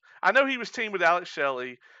him? I know he was teamed with Alex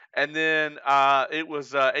Shelley, and then it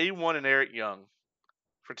was A1 and Eric Young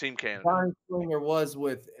for Team Canada. Johnny Swinger was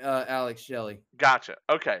with Alex Shelley. Gotcha.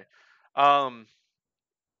 Okay. Um,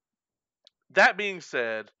 that being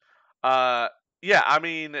said, uh, yeah, I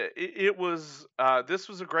mean, it was this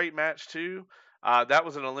was a great match too. That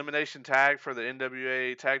was an elimination tag for the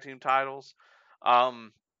NWA tag team titles.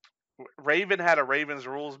 Um, Raven had a Ravens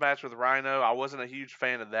rules match with Rhino. I wasn't a huge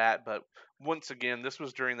fan of that, but once again, this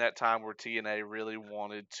was during that time where TNA really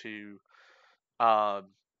wanted to, um,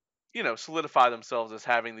 solidify themselves as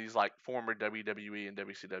having these like former WWE and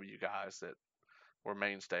WCW guys that were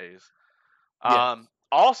mainstays. Yeah.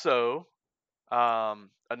 Also,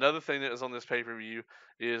 another thing that was on this pay per view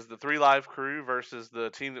is the Three Live Crew versus the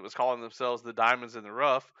team that was calling themselves the Diamonds in the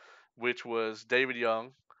Rough, which was David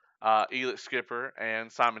Young, Elix Skipper,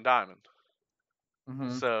 and Simon Diamond.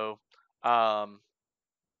 Mm-hmm. So, um,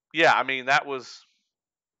 yeah, I mean that was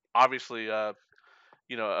obviously a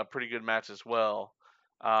pretty good match as well.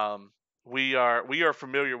 Um, we are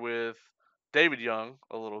familiar with David Young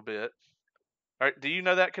a little bit. All right, do you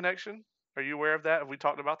know that connection? Are you aware of that? Have we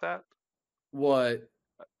talked about that? What?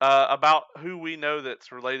 About who we know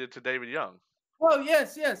that's related to David Young. Oh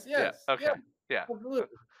yes, yes, Yeah. yes, yeah, Okay. Yeah. Uh,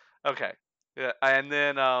 absolutely. Okay. Yeah. And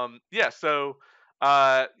then yeah. So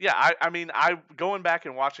yeah. I mean I going back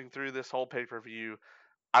and watching through this whole pay per view,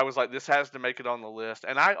 I was like, this has to make it on the list,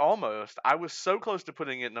 and I was so close to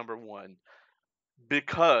putting it number one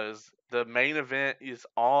because the main event is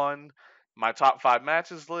on my top five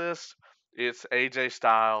matches list. It's AJ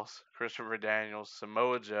Styles, Christopher Daniels,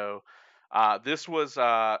 Samoa Joe. This was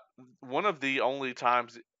one of the only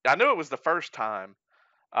times, I know it was the first time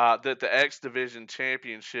that the X Division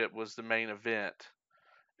Championship was the main event.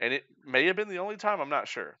 And it may have been the only time, I'm not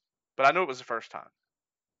sure. But I know it was the first time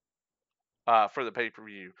for the pay per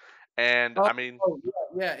view. And Oh, I mean, oh, yeah,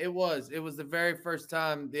 yeah, it was. It was the very first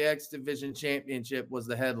time the X Division Championship was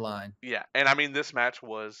the headline. yeah. And I mean, this match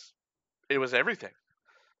was, it was everything.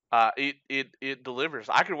 It delivers.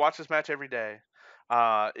 I could watch this match every day.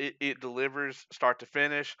 It delivers start to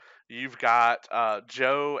finish. You've got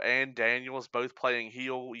Joe and Daniels both playing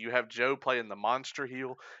heel. You have Joe playing the monster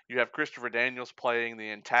heel. You have Christopher Daniels playing the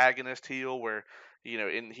antagonist heel, where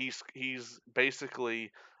and he's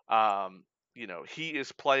basically he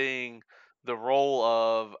is playing the role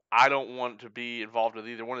of I don't want to be involved with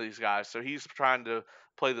either one of these guys. So he's trying to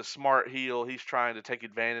play the smart heel. He's trying to take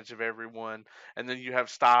advantage of everyone. And then you have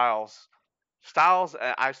Styles. Styles,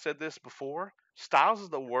 I said this before. Styles is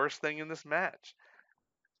the worst thing in this match.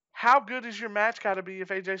 How good is your match got to be if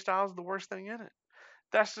AJ Styles is the worst thing in it?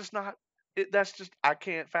 That's just not. That's just I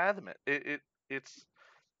can't fathom it. It's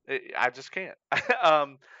I just can't.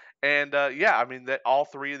 um, and yeah, I mean that all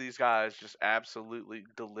three of these guys just absolutely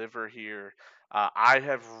deliver here. I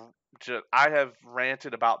have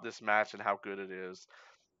ranted about this match and how good it is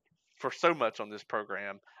for so much on this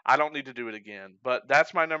program. I don't need to do it again. But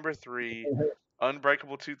that's my number three,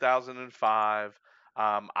 Unbreakable 2005.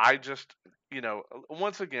 I just,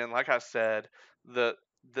 once again, like I said, the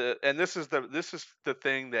and this is the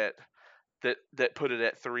thing that put it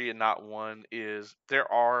at three and not one is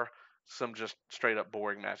there are some just straight up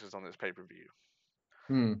boring matches on this pay per view,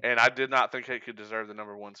 Hmm. and I did not think it could deserve the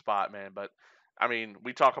number one spot, man. But I mean,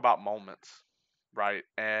 we talk about moments, right?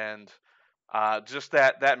 And just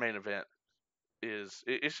that main event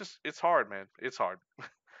it's just it's hard, man. It's hard.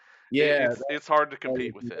 Yeah, It's hard to that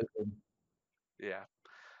compete was with it. amazing. Yeah.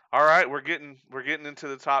 All right, we're getting into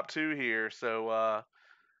the top two here, so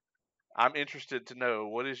I'm interested to know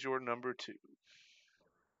what is your number two.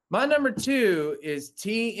 My number two is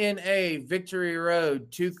TNA Victory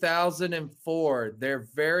Road 2004, their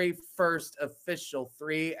very first official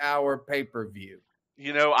 3-hour pay per view.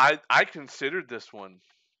 I considered this one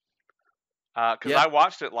because Yeah, I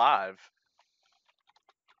watched it live.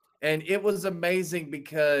 And it was amazing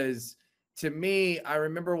because to me, I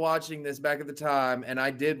remember watching this back at the time, and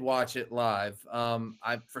I did watch it live.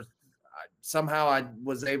 Somehow I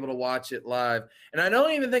was able to watch it live, and I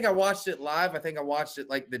don't even think I watched it live. I think I watched it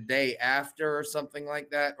like the day after or something like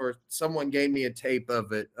that, or someone gave me a tape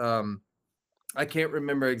of it. I can't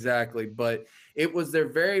remember exactly, but it was their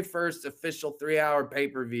very first official 3 hour pay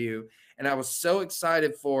per view, and I was so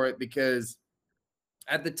excited for it because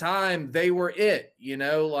at the time they were it,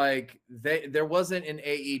 like there wasn't an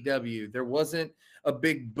AEW, there wasn't a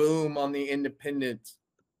big boom on the independent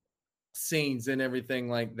scenes and everything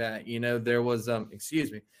like that. There was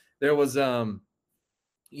excuse me, there was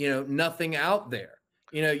nothing out there.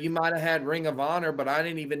 You might have had Ring of Honor, but I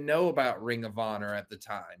didn't even know about Ring of Honor at the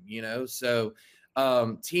time, so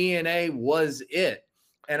TNA was it.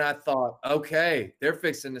 And I thought, okay, they're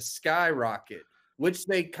fixing to skyrocket, which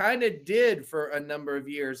they kind of did for a number of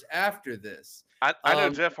years after this. I know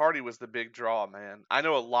um Jeff Hardy was the big draw, man. I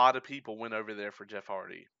know a lot of people went over there for Jeff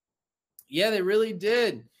Hardy. Yeah, they really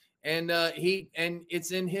did. And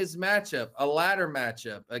it's in his matchup, a ladder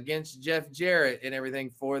matchup against Jeff Jarrett and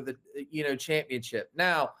everything for the championship.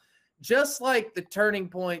 Now, just like the turning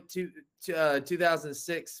point to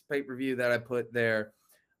 2006 pay-per-view that I put there,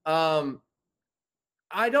 um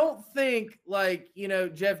I don't think like,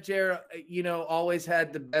 Jeff Jarrett, always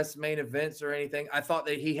had the best main events or anything. I thought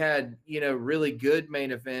that he had, really good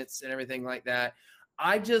main events and everything like that.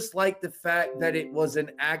 I just like the fact that it was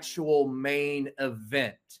an actual main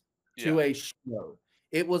event Yeah. to a show.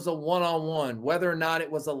 It was a one-on-one, whether or not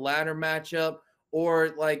it was a ladder matchup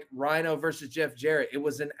or like Rhino versus Jeff Jarrett. It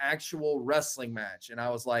was an actual wrestling match. And I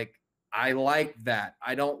was like, I like that.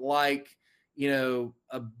 I don't like,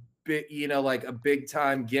 a big, like a big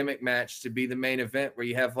time gimmick match to be the main event where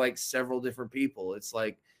you have like several different people. It's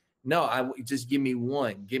like, no, just give me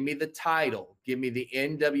one. Give me the title. Give me the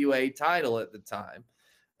NWA title at the time.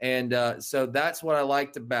 And so that's what I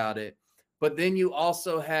liked about it. But then you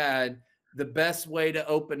also had the best way to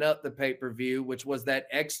open up the pay per view, which was that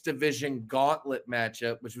X Division Gauntlet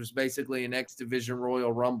matchup, which was basically an X Division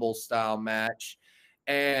Royal Rumble style match.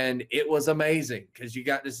 And it was amazing because you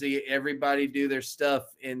got to see everybody do their stuff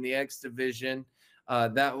in the X Division.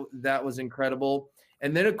 That was incredible.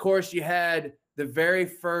 And then, of course, you had the very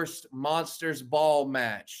first Monsters Ball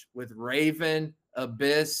match with Raven,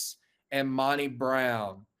 Abyss, and Monty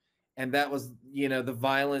Brown. And that was, the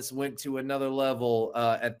violence went to another level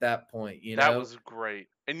at that point, That was great.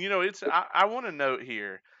 And it's I want to note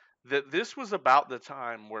here that this was about the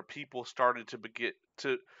time where people started to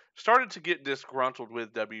get disgruntled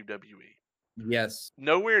with WWE. Yes.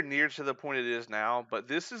 Nowhere near to the point it is now, but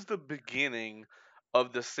this is the beginning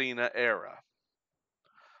of the Cena era.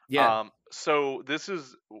 Yeah. So this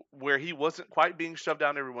is where he wasn't quite being shoved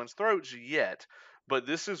down everyone's throats yet, but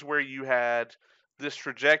this is where you had this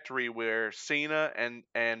trajectory where Cena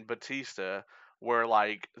and Batista were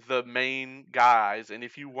like the main guys, and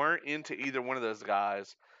if you weren't into either one of those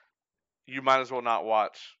guys, you might as well not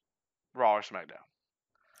watch Raw or SmackDown.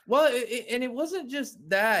 Well, and it wasn't just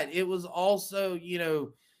that. It was also,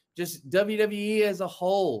 just WWE as a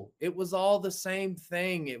whole. It was all the same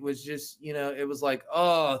thing. It was just, it was like,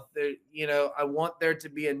 oh, I want there to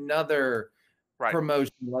be another Right.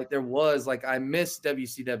 promotion like there was. Like I miss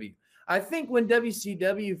WCW. I think when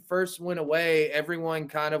WCW first went away, everyone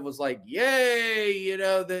kind of was like, yay,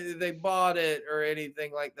 they bought it or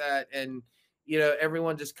anything like that. And,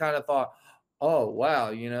 everyone just kind of thought, oh,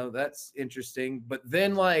 wow, that's interesting. But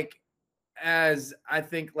then, like, as I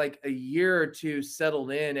think like a year or two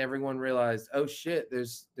settled in, everyone realized, oh shit,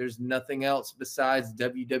 there's nothing else besides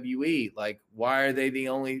WWE. Like, why are they the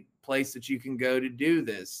only place that you can go to do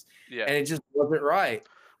this? Yeah. And it just wasn't right.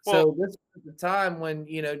 Well, So this was the time when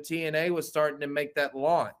TNA was starting to make that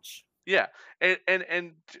launch. yeah.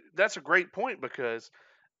 And that's a great point because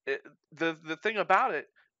the thing about it,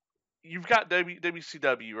 you've got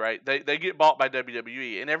WCW, right? They get bought by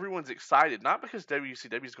WWE, and everyone's excited, not because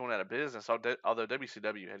WCW is going out of business, although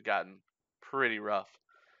WCW had gotten pretty rough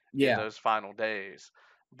in Yeah. those final days.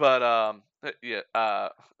 But yeah,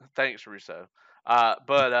 thanks Russo.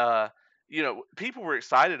 But people were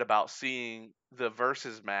excited about seeing the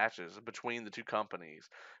versus matches between the two companies.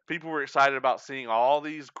 People were excited about seeing all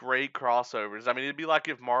these great crossovers. I mean, it'd be like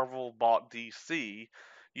if Marvel bought DC.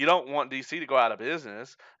 You don't want DC to go out of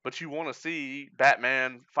business, but you want to see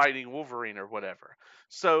Batman fighting Wolverine or whatever.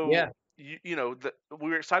 So Yeah. we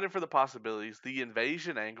were excited for the possibilities. The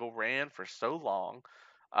invasion angle ran for so long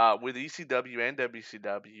with ECW and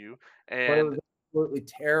WCW. But it And was absolutely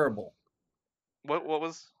terrible. what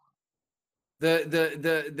was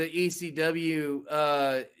the ECW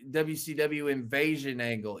WCW invasion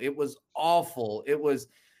angle. It was awful. It was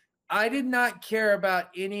I did not care about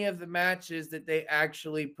any of the matches that they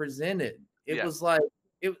actually presented. It Yeah. was like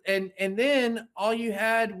it and then all you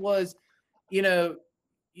had was, you know,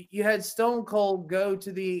 you had Stone Cold go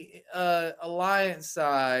to the Alliance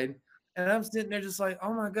side, and I'm sitting there just like,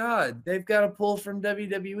 oh my god, they've got to pull from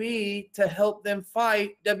WWE to help them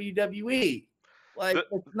fight WWE. Like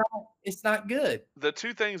The it's not good. the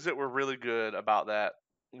two things that were really good about that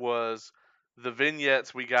was the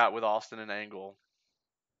vignettes we got with Austin and Angle,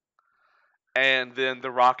 and then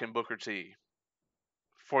The Rock and Booker T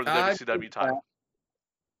for the I agree WCW with that. title.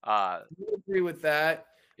 Uh, I agree with that,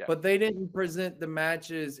 yeah, but they didn't present the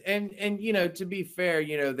matches, and to be fair,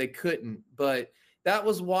 they couldn't. But that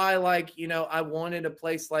was why, like, I wanted a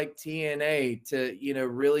place like TNA to,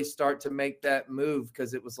 really start to make that move,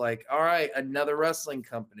 because it was like, all right, another wrestling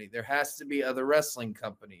company. There has to be other wrestling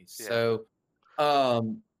companies. yeah. So,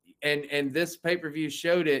 um, and this pay per view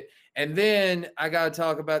showed it. And then I got to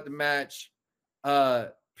talk about the match.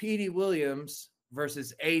 Petey Williams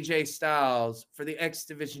versus AJ Styles for the X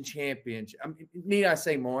Division Championship. Need I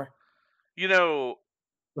say more? You know,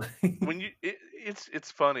 when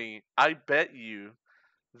it's funny. I bet you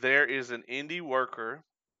there is an indie worker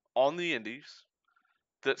on the indies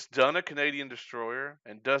that's done a Canadian Destroyer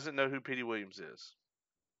and doesn't know who Petey Williams is,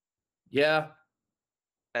 Yeah,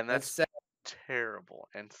 and that's that's sad. terrible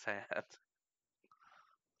and sad.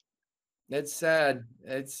 It's sad.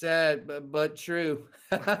 It's sad, but true.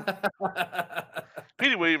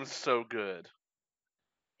 Petey Williams is so good,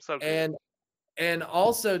 so good. and and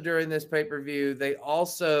also during this pay-per-view, they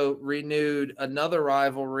also renewed another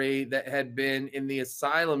rivalry that had been in the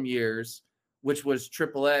Asylum years, which was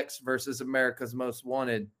Triple X versus America's Most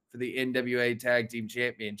Wanted for the NWA Tag Team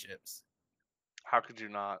Championships. How could you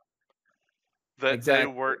not? That they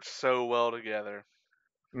Exactly. worked so well together.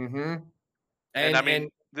 Mm-hmm. And I mean,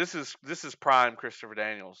 And this is prime Christopher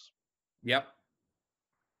Daniels. yep.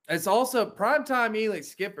 It's also primetime Elix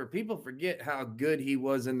Skipper. People forget how good he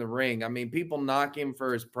was in the ring. I mean, people knock him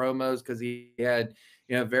for his promos because he had,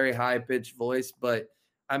 very high pitched voice, but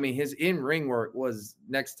I mean, his in ring work was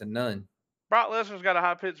next to none. Brock Lesnar's got a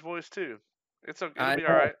high pitched voice too. It's okay. It'll I be all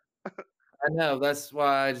know, right. I know. That's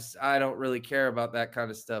why I don't really care about that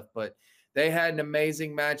kind of stuff. But they had an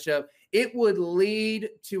amazing matchup. It would lead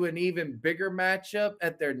to an even bigger matchup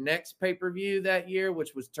at their next pay per view that year,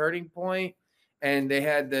 which was Turning Point, and they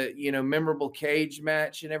had the memorable cage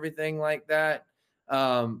match and everything like that.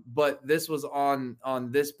 But this was on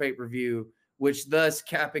this pay per view, which thus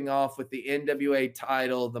capping off with the NWA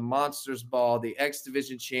title, the Monsters Ball, the X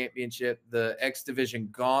Division Championship, the X Division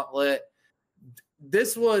Gauntlet.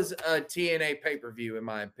 This was a TNA pay-per-view, in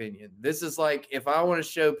my opinion. This is like, if I want to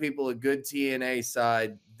show people a good TNA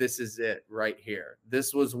side, this is it right here.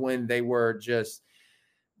 This was when they were just,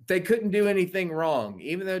 they couldn't do anything wrong,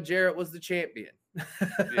 even though Jarrett was the champion.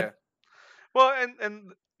 Yeah. Well,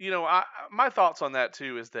 and my thoughts on that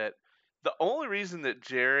too is that the only reason that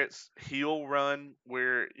Jarrett's heel run,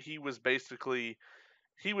 where he was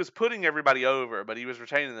putting everybody over, but he was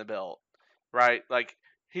retaining the belt, right? Like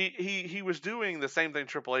he was doing the same thing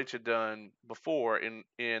Triple H had done before in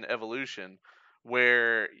Evolution,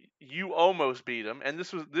 where you almost beat him, and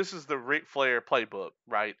this is the Ric Flair playbook,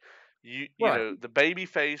 right? Right. The baby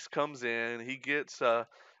face comes in, he gets a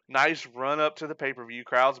nice run up to the pay per view,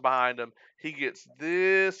 crowds behind him, he gets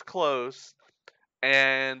this close,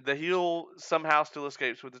 and the heel somehow still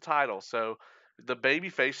escapes with the title. So the baby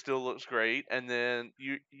face still looks great, and then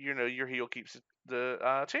your heel keeps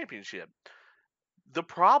the championship. The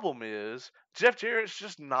problem is Jeff Jarrett's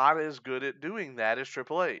just not as good at doing that as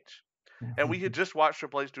Triple H, and we had just watched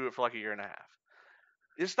Triple H do it for like a year and a half.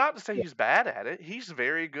 It's not to say he's bad at it; he's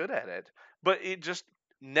very good at it. But it just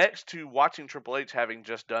next to watching Triple H having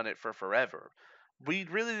just done it for forever, we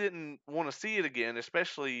really didn't want to see it again,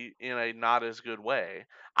 especially in a not as good way.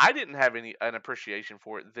 I didn't have an appreciation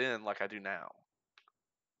for it then like I do now.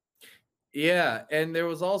 Yeah, and there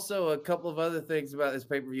was also a couple of other things about this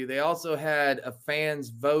pay-per-view. They also had a fans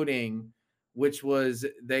voting, which was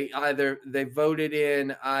they voted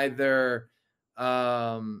in either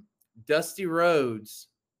Dusty Rhodes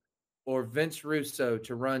or Vince Russo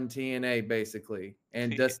to run TNA, basically.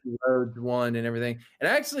 And Dusty Rhodes won and everything. And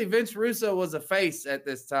actually, Vince Russo was a face at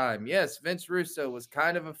this time. Yes, Vince Russo was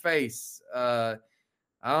kind of a face. I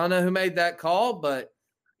don't know who made that call, but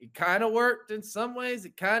it kind of worked in some ways.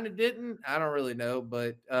 It kind of didn't. I don't really know,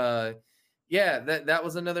 but yeah, that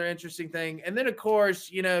was another interesting thing. And then of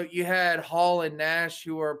course, you had Hall and Nash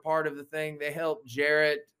who were a part of the thing. They helped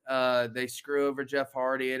Jarrett. They screw over Jeff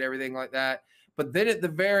Hardy and everything like that. But then at the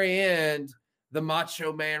very end, the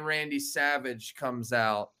Macho Man Randy Savage comes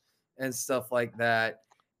out and stuff like that.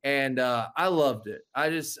 And I loved it.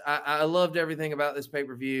 I loved everything about this pay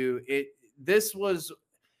per view. This was,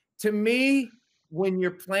 to me, when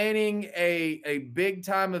you're planning a big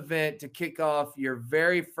time event to kick off your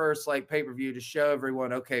very first like pay-per-view to show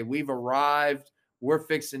everyone, okay, we've arrived, we're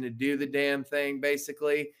fixing to do the damn thing,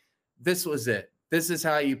 basically. This was it. This is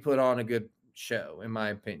how you put on a good show, in my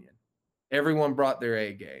opinion. Everyone brought their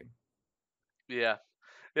A game. Yeah.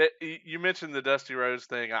 You mentioned the Dusty Rhodes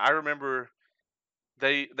thing. I remember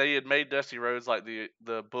they had made Dusty Rhodes like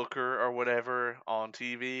the booker or whatever on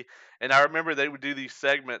TV, and I remember they would do these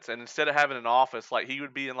segments, and instead of having an office, like he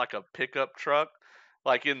would be in like a pickup truck,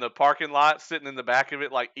 like in the parking lot, sitting in the back of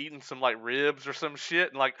it, like eating some like ribs or some shit,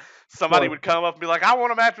 and like somebody Cool. would come up and be like, "I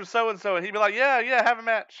want a match with so and so," and he'd be like, "Yeah, yeah, have a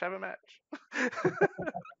match, have a match."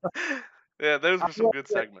 Yeah, those were some good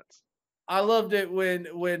segments. I loved it when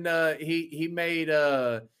he made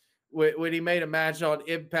when he made a match on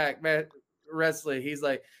Impact Wrestling. He's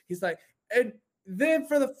like, and then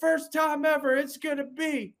for the first time ever, it's gonna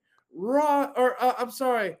be I'm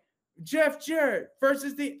sorry, Jeff Jarrett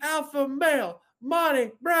versus the Alpha Male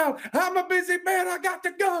Monty Brown. I'm a busy man. I got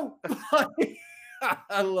to go.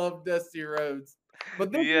 I love Dusty Rhodes.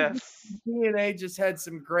 But this Yes. TNA just had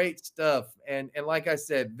some great stuff, and like I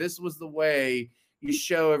said, this was the way you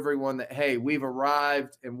show everyone that, hey, we've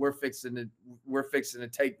arrived and we're fixing to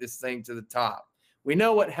take this thing to the top. We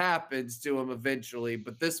know what happens to them eventually,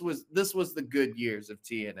 but this was the good years of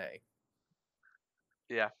TNA.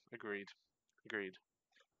 Yeah, agreed. Agreed.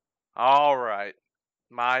 All right.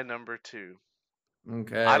 My number two. I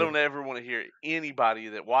Okay. don't ever want to hear anybody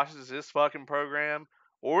that watches this fucking program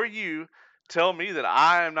or you tell me that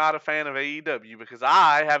I am not a fan of AEW because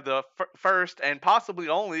I have the first and possibly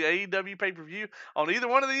only AEW pay per view on either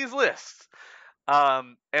one of these lists.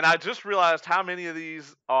 And I just realized how many of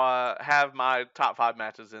these have my top five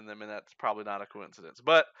matches in them, and that's probably not a coincidence.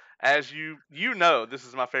 But as you know, this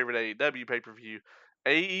is my favorite AEW pay per view,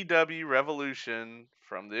 AEW Revolution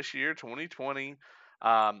from this year, 2020.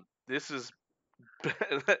 This is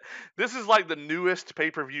this is like the newest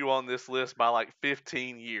pay per view on this list by like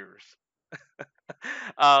 15 years.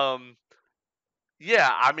 um, yeah,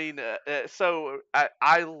 I mean, so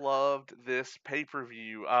I loved this pay per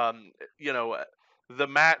view. You know, the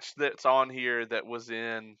match that's on here that was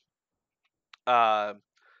in, uh,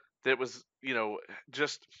 that was,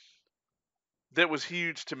 just that was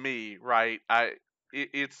huge to me, right? It,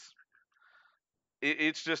 it's,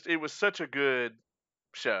 it's just, it was such a good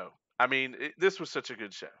show. I mean, this was such a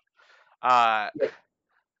good show. Uh,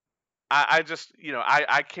 I just,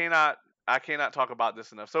 I cannot talk about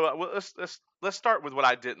this enough. So let's start with what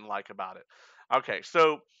I didn't like about it. Okay,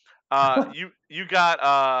 so you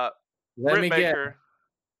got Let Britt me guess. Baker,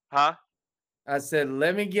 huh? I said,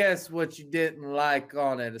 let me guess what you didn't like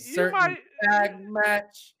on it. A You certain might tag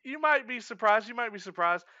match. you might be surprised. You might be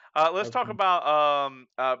surprised. Let's talk Okay. about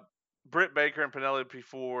Britt Baker and Penelope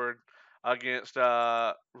Ford against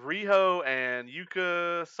Riho and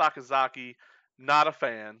Yuka Sakazaki. Not a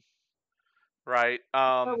fan, right?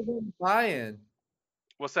 That was on the buy-in.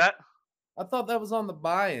 What's that? I thought that was on the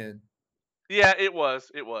buy-in. Yeah, it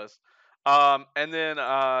was. It was. And then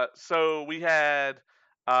so we had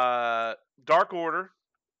uh, Dark Order.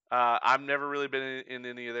 I've never really been in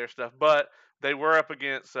any of their stuff, but they were up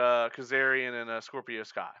against Kazarian and Scorpio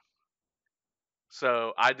Sky.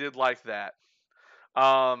 So I did like that.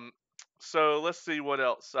 Um, so let's see what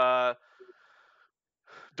else.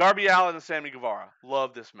 Darby Allin and Sammy Guevara.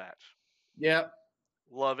 Love this match. Yep.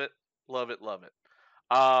 Love it. Love it. Love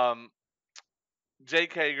it. Um,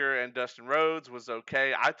 Jake Hager and Dustin Rhodes was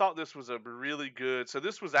okay. I thought this was a really good. So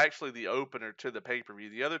this was actually the opener to the pay per view.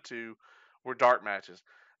 The other two were dark matches.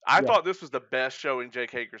 I Yeah. thought this was the best showing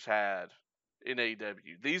Jake Hager's had in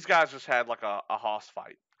AEW. These guys just had like a hoss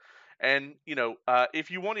fight. And if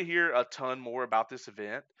you want to hear a ton more about this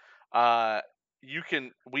event, uh, you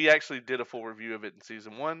can. We actually did a full review of it in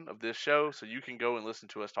season one of this show, so you can go and listen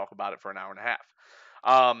to us talk about it for an hour and a half.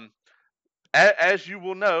 Um, as you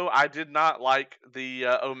will know, I did not like the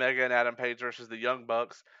Omega and Adam Page versus the Young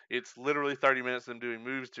Bucks. It's literally 30 minutes of them doing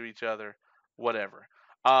moves to each other, whatever.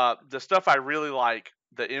 The stuff I really like,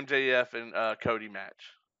 the MJF and Cody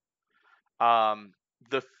match. Um,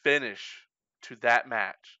 the finish to that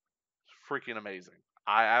match, freaking amazing.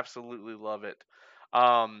 I absolutely love it.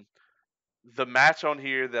 Um, the match on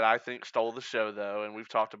here that I think stole the show, though, and we've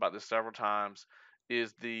talked about this several times,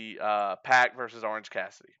 is the Pac versus Orange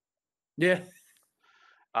Cassidy. Yeah.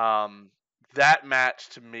 Um, that match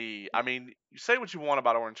to me, I mean, you say what you want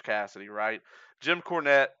about Orange Cassidy, right? Jim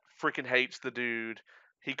Cornette freaking hates the dude.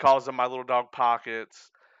 He calls him my little dog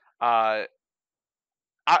pockets. Uh,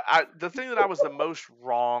 the thing that I was the most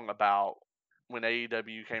wrong about when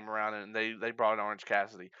AEW came around and they brought in Orange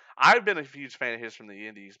Cassidy. I've been a huge fan of his from the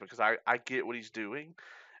Indies because I get what he's doing,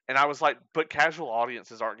 and I was like, but casual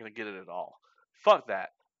audiences aren't going to get it at all. Fuck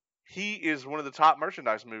that. He is one of the top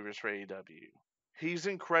merchandise movers for AEW. He's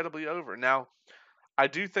incredibly over. Now, I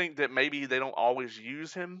do think that maybe they don't always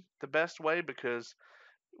use him the best way because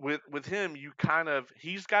with him you kind of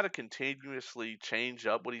he's got to continuously change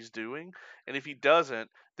up what he's doing, and if he doesn't,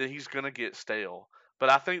 then he's going to get stale. But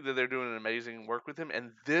I think that they're doing an amazing work with him,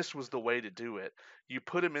 and this was the way to do it. You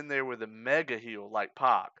put him in there with a mega heel like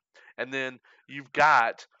Pac, and then you've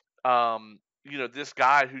got this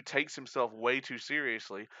guy who takes himself way too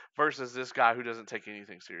seriously versus this guy who doesn't take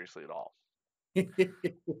anything seriously at all.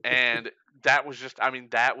 And that was just, I mean,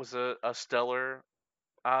 that was a stellar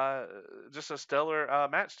uh, just a stellar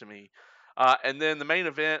match to me. And then the main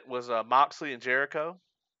event was Moxley and Jericho.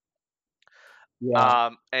 Yeah.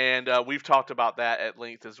 And we've talked about that at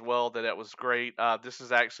length as well, that it was great. This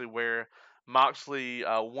is actually where Moxley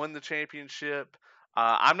won the championship.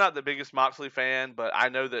 I'm not the biggest Moxley fan, but I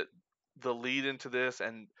know that the lead into this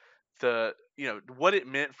and what it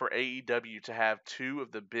meant for AEW to have two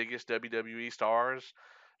of the biggest WWE stars.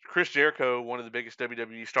 Chris Jericho, one of the biggest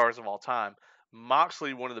WWE stars of all time.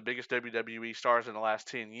 Moxley, one of the biggest WWE stars in the last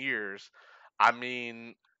 10 years. I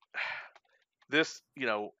mean, this,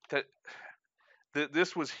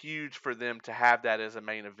 this was huge for them to have that as a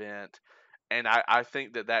main event, and I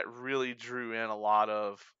think that really drew in a lot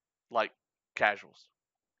of like casuals.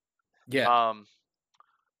 Yeah. Um,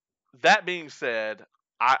 that being said,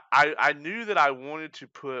 I knew that I wanted to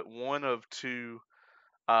put one of two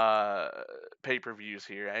uh, pay per views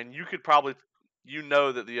here, and you could probably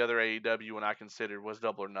that the other AEW one I considered was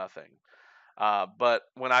Double or Nothing. But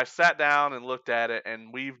when I sat down and looked at it,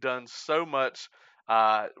 and we've done so much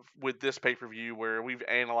with this pay per view where we've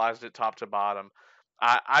analyzed it top to bottom,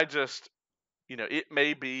 I just, it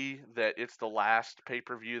may be that it's the last pay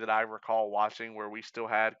per view that I recall watching where we still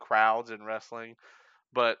had crowds in wrestling,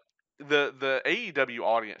 but the AEW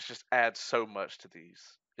audience just adds so much to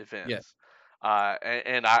these Yeah. events.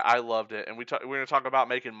 And I loved it. And we're going to talk about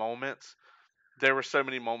making moments. There were so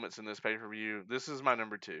many moments in this pay per view. This is my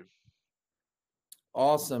number two.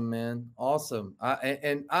 Awesome, man. Awesome.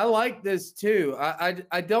 And I like this too.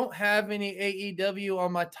 I don't have any AEW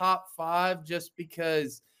on my top 5 just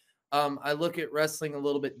because I look at wrestling a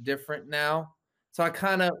little bit different now. So I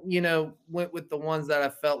kind of, went with the ones that I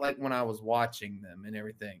felt like when I was watching them and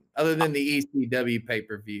everything, other than the ECW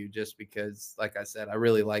pay-per-view, just because, like I said, I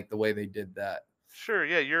really like the way they did that. Sure,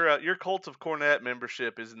 yeah, your Cult of Cornette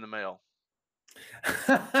membership is in the mail.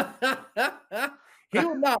 He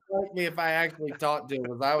would not like me if I actually talked to him,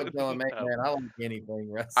 because I would tell him, "Hey, No. man, I like anything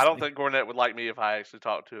I don't wrestling." think Cornette would like me if I actually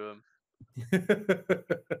talked to him.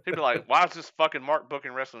 He'd be like, "Why is this fucking Mark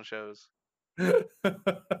booking wrestling shows?"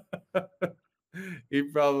 He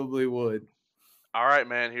probably would. All right,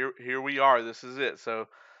 man. Here we are. This is it. So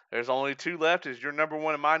there's only two left. Is your number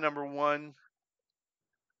one and my number one?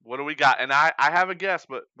 What do we got? And I have a guess,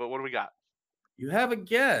 but what do we got? You have a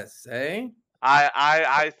guess, eh?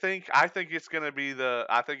 I think it's gonna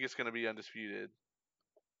be undisputed.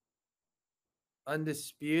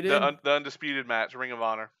 Undisputed? The undisputed match, Ring of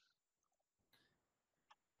Honor.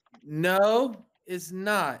 No, it's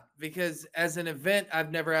not, because as an event,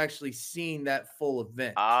 I've never actually seen that full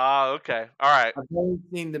event. Ah, okay. All right. I've only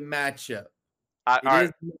seen the matchup. All It right.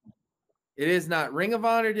 is it is not. Ring of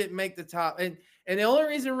Honor didn't make the top, and the only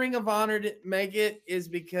reason Ring of Honor didn't make it is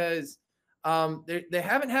because they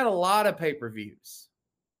haven't had a lot of pay-per-views.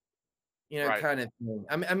 Right. Kind of thing.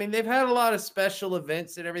 I mean, they've had a lot of special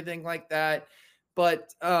events and everything like that,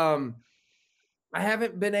 but I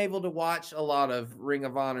haven't been able to watch a lot of Ring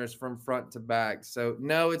of Honors from front to back. So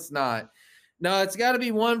no, it's not. No, it's got to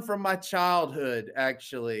be one from my childhood.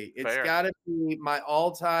 Actually, it's Fair. got to be my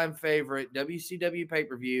all-time favorite WCW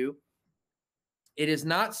pay-per-view. It is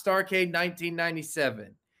not Starrcade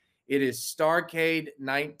 1997. It is Starrcade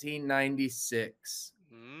 1996.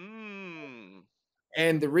 Mmm.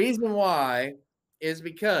 And the reason why is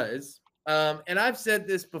because, and I've said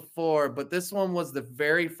this before, but this one was the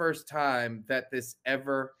very first time that this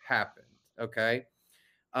ever happened. Okay.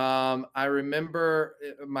 I remember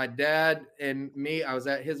my dad and me, I was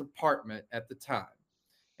at his apartment at the time,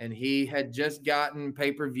 and he had just gotten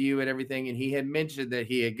pay-per-view and everything, and he had mentioned that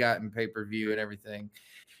he had gotten pay-per-view and everything.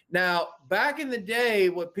 Now, back in the day,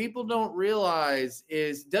 what people don't realize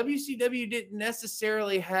is WCW didn't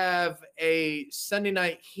necessarily have a Sunday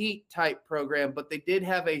Night Heat type program, but they did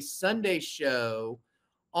have a Sunday show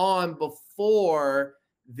on before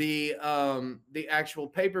the actual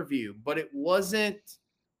pay-per-view, but it wasn't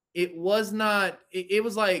it was not it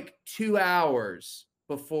was like 2 hours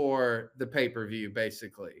before the pay-per-view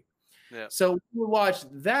basically. Yeah. So we watched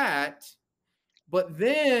that, but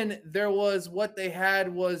then there was what they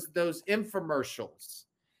had was those infomercials,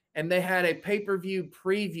 and they had a pay-per-view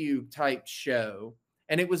preview type show,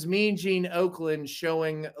 and it was Mean Gene Oakland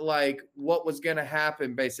showing like what was going to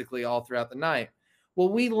happen basically all throughout the night. Well,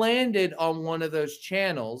 we landed on one of those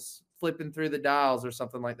channels, flipping through the dials or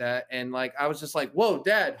something like that, and like I was just like, "Whoa,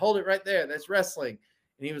 Dad, hold it right there. That's wrestling."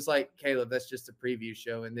 And he was like, "Caleb, that's just a preview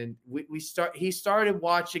show." And then he started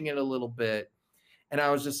watching it a little bit, and I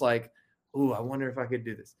was just like, "Ooh, I wonder if I could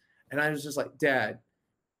do this." And I was just like, "Dad,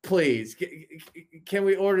 please, can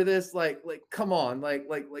we order this? Like, come on, like,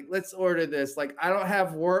 let's order this. Like, I don't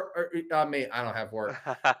have work. Or, I mean, I don't have work.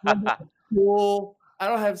 I don't have school. I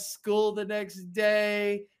don't have school the next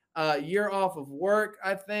day. You're off of work.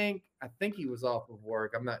 I think. I think he was off of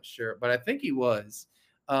work. I'm not sure, but I think he was.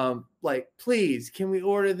 Like, please, can we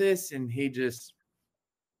order this?" And he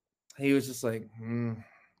was just like,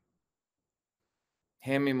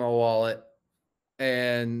 "Hand me my wallet."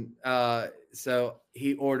 And so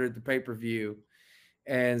he ordered the pay-per-view,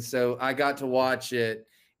 and so I got to watch it.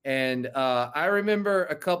 And I remember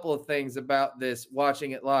a couple of things about this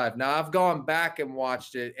watching it live. Now I've gone back and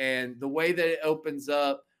watched it, and the way that it opens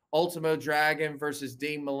up, Ultimo Dragon versus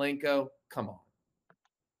Dean Malenko, come on.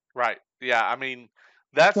 Right. Yeah. I mean,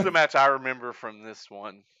 that's the match I remember from this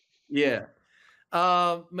one, Yeah.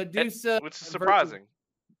 Medusa which is versus, surprising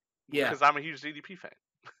yeah. because I'm a huge DDP fan.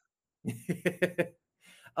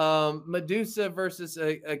 Medusa versus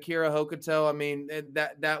Akira Hokuto. I mean,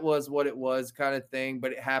 that was what it was, kind of thing.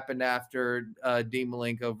 But it happened after Dean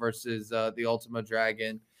Malenko versus the Ultimo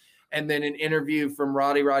Dragon, and then an interview from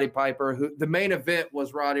Roddy Piper. Who the main event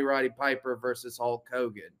was Roddy Piper versus Hulk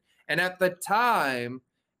Hogan. And at the time,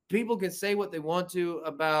 people can say what they want to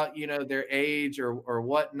about their age or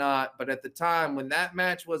whatnot, but at the time when that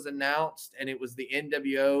match was announced and it was the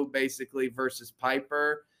NWO basically versus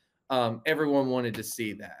Piper, everyone wanted to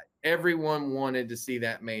see that. Everyone wanted to see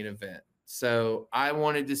that main event. So I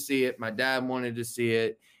wanted to see it. My dad wanted to see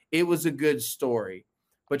it. It was a good story.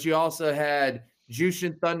 But you also had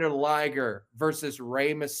Jushin Thunder Liger versus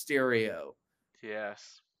Rey Mysterio.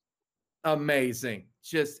 Yes. Amazing.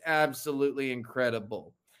 Just absolutely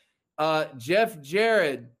incredible. Jeff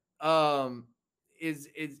Jarrett is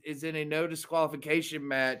in a no disqualification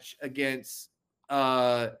match against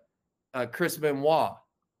Chris Benoit.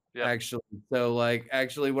 Yep. Actually, so like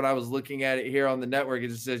actually when I was looking at it here on the network, it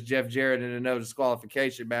just says Jeff Jarrett in a no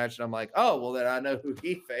disqualification match, and I'm like, oh well, then I know who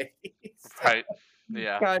he faced. Right.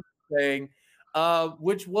 Yeah. Kind of thing,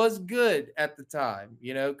 which was good at the time,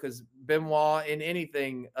 because Benoit in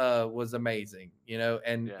anything was amazing,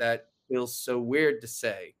 and Yeah. that feels so weird to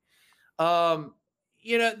say. Um,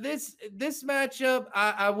 this matchup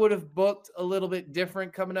I would have booked a little bit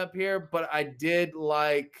different coming up here, but I did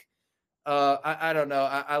like. I don't know.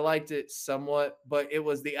 I liked it somewhat, but it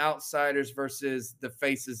was the Outsiders versus the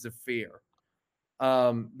Faces of Fear.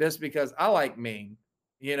 Just because I like Ming.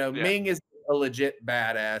 Yeah. Ming is a legit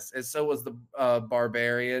badass, and so was the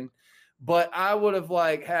Barbarian. But I would have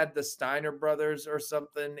like had the Steiner brothers or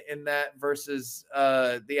something in that versus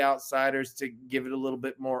the Outsiders to give it a little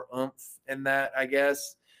bit more oomph in that, I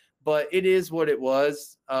guess. But it is what it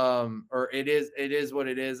was, or it is what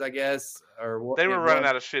it is, I guess, or what They were it running was.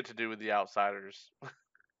 out of shit to do with the Outsiders.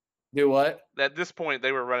 Do what? At this point,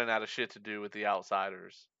 they were running out of shit to do with the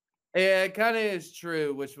Outsiders. Yeah, it kind of is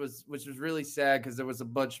true, which was really sad because there was a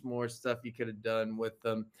bunch more stuff you could have done with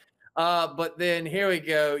them. But then here we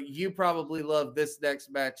go. You probably love this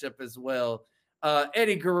next matchup as well.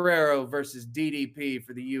 Eddie Guerrero versus DDP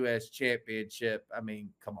for the U.S. Championship. I mean,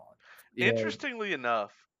 come on. Yeah, Interestingly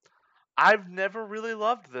enough, I've never really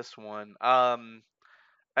loved this one. And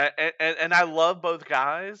I love both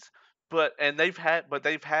guys, but they've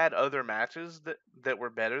had other matches that were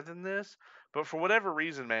better than this. But for whatever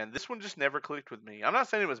reason, man, this one just never clicked with me. I'm not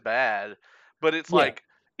saying it was bad, but it's yeah, like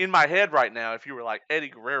in my head right now, if you were like Eddie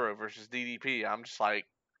Guerrero versus DDP, I'm just like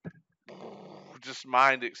just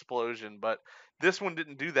mind explosion. But this one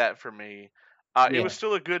didn't do that for me. It was yeah.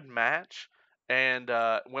 still a good match, and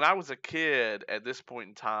when I was a kid at this point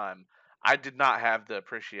in time, I did not have the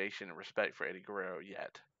appreciation and respect for Eddie Guerrero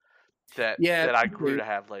yet. that Yeah, that I me grew too. to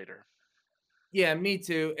have later. Yeah, me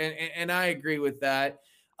too. And I agree with that.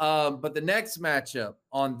 But the next matchup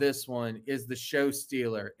on this one is the show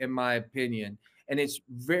stealer, in my opinion. And it's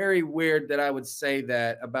very weird that I would say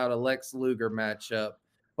that about a Lex Luger matchup,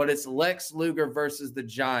 but it's Lex Luger versus the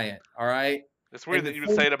Giant. All right. It's And weird the that you would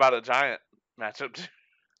thing say it about a giant matchup too.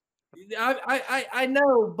 I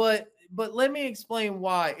know, but let me explain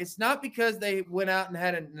why. It's not because they went out and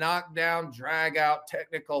had a knockdown, drag out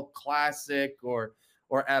technical classic or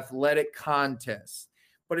athletic contest,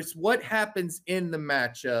 but it's what happens in the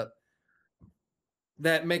matchup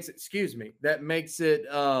that makes it, excuse me, that makes it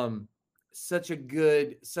such a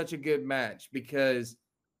good match because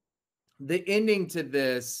the ending to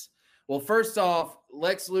this, well, first off,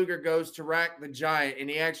 Lex Luger goes to rack the Giant and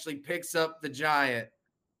he actually picks up the Giant.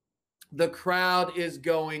 The crowd is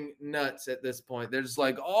going nuts at this point. They're just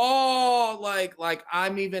like, oh, like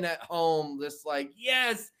I'm even at home, just like,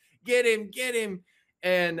 yes, get him.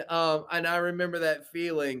 And I remember that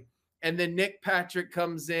feeling. And then Nick Patrick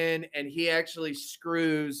comes in and he actually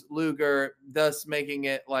screws Luger, thus making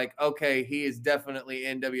it like, okay, he is definitely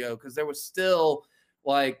NWO. Because there was still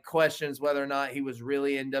like questions whether or not he was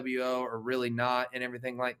really NWO or really not, and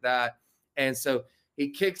everything like that. And so he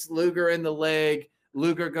kicks Luger in the leg.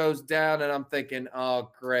 Luger goes down, and I'm thinking, oh,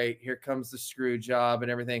 great. Here comes the screw job and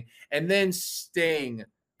everything. And then Sting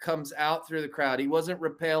comes out through the crowd. He wasn't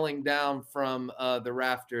rappelling down from the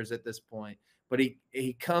rafters at this point, but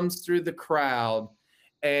he comes through the crowd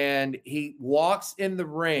and he walks in the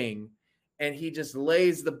ring and he just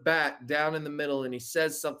lays the bat down in the middle and he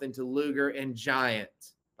says something to Luger and Giant.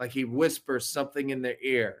 Like he whispers something in their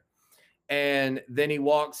ear. And then he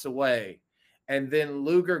walks away. And then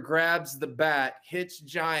Luger grabs the bat, hits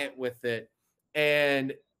Giant with it.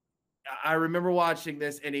 And I remember watching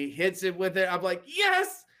this and he hits it with it. I'm like,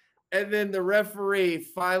 yes. And then the referee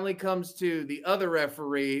finally comes to the other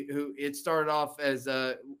referee who it started off as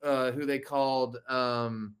who they called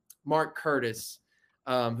Mark Curtis,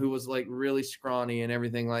 who was like really scrawny and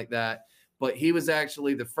everything like that. But he was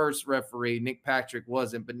actually the first referee. Nick Patrick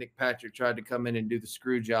wasn't, but Nick Patrick tried to come in and do the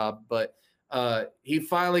screw job. But he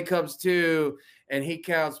finally comes to and he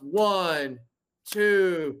counts 1,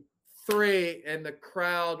 2, 3, and the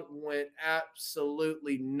crowd went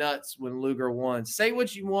absolutely nuts when Luger won. Say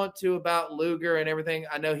what you want to about Luger and everything.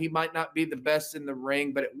 I know he might not be the best in the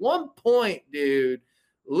ring, but at one point, dude,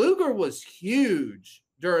 Luger was huge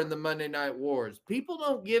during the Monday Night Wars. People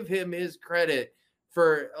don't give him his credit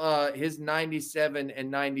for his 97 and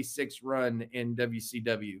 96 run in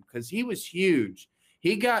WCW because he was huge.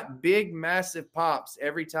 He got big, massive pops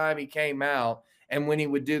every time he came out. And when he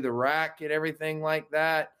would do the rack and everything like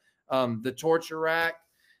that, the torture rack.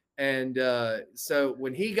 And so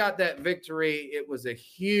when he got that victory, it was a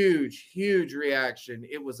huge, huge reaction.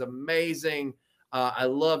 It was amazing. I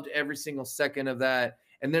loved every single second of that.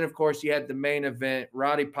 And then, of course, you had the main event,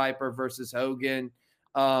 Roddy Piper versus Hogan.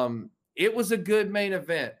 It was a good main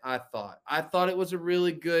event, I thought. I thought it was a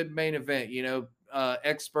really good main event. You know,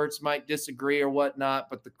 experts might disagree or whatnot,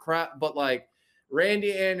 but the crowd, but like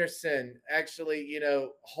Randy Anderson actually, you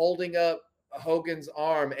know, holding up Hogan's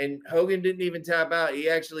arm, and Hogan didn't even tap out. He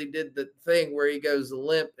actually did the thing where he goes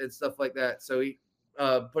limp and stuff like that. So he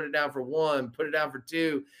put it down for 1, put it down for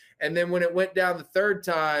 2, and then when it went down the third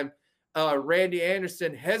time, Randy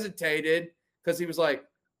Anderson hesitated because he was like,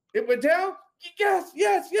 "It went down." Yes,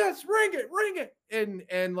 yes, yes, ring it,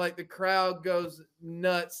 and like the crowd goes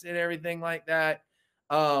nuts and everything like that.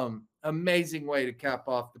 Amazing way to cap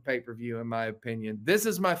off the pay-per-view, in my opinion. This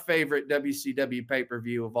is my favorite WCW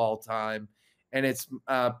pay-per-view of all time, and it's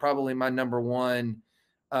probably my number one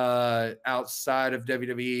outside of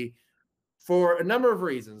WWE for a number of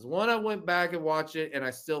reasons. One, I went back and watched it, and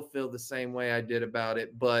I still feel the same way I did about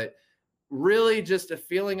it, but really just a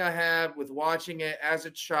feeling I had with watching it as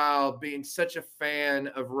a child, being such a fan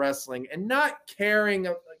of wrestling and not caring,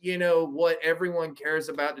 you know, what everyone cares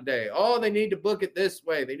about today. Oh, they need to book it this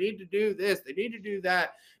way. They need to do this. They need to do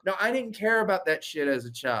that. No, I didn't care about that shit as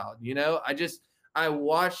a child. You know, I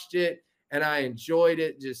watched it and I enjoyed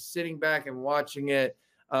it just sitting back and watching it.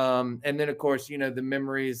 And then, of course, you know, the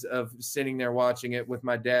memories of sitting there watching it with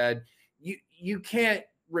my dad. You can't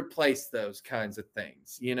replace those kinds of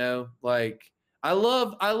things, you know? Like I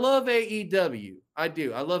love AEW. I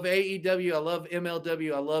do. I love AEW, I love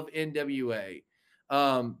MLW, I love NWA.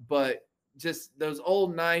 But just those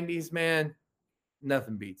old 90s, man,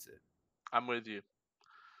 nothing beats it. I'm with you.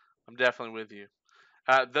 I'm definitely with you.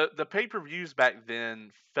 The pay-per-views back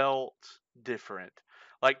then felt different.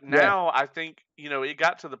 Like Yeah. now, I think it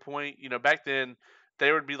got to the point. Back then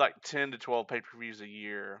there would be like 10 to 12 pay-per-views a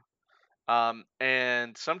year,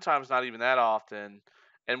 And sometimes not even that often.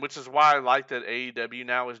 And which is why I like that AEW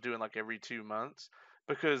now is doing like every 2 months,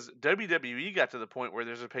 because WWE got to the point where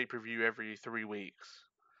there's a pay per view every 3 weeks,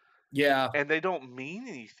 Yeah. and they don't mean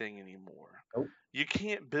anything anymore. Nope. You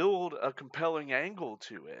can't build a compelling angle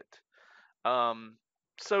to it. Um,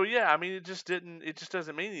 so yeah, I mean, it just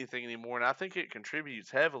doesn't mean anything anymore, and I think it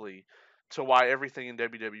contributes heavily to why everything in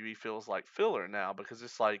WWE feels like filler now, because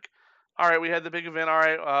it's like, all right, we had the big event, all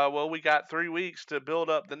right, well, we got 3 weeks to build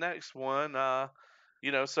up the next one,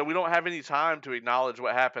 so we don't have any time to acknowledge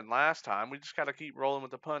what happened last time. We just got to keep rolling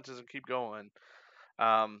with the punches and keep going.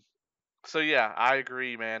 Um, so yeah, I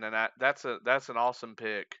agree, man, and that's an awesome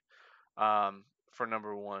pick for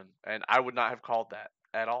number one, and I would not have called that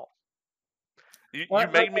at all. You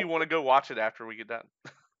Like, made me want to go watch it after we get done.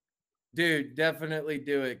 dude, definitely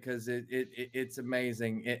do it because it's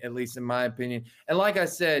amazing, at least in my opinion. And like I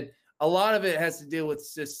said, a lot of it has to deal with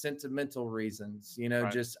just sentimental reasons.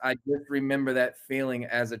 Right. Just I just remember that feeling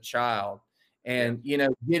as a child, Yeah.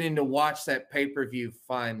 and getting to watch that pay per view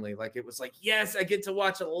finally. Like it was like, yes, I get to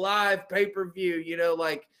watch a live pay per view.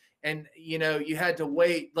 And you had to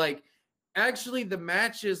wait. Like actually, the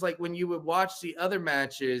matches, like when you would watch the other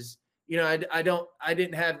matches, I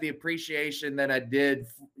didn't have the appreciation that I did,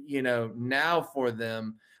 now for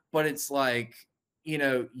them. But it's like,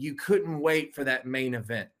 you couldn't wait for that main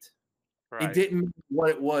event. It Right. didn't matter what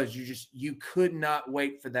it was. You could not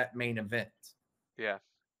wait for that main event. Yeah.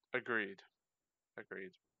 Agreed.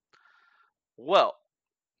 Agreed. Well,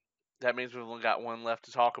 that means we've only got one left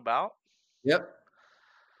to talk about. Yep.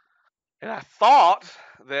 And I thought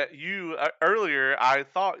that earlier, I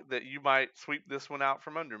thought that you might sweep this one out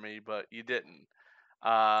from under me, but you didn't.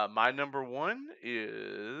 My number one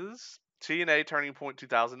is TNA Turning Point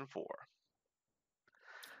 2004.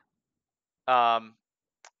 Um,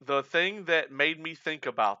 the thing that made me think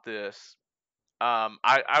about this,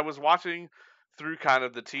 I was watching through kind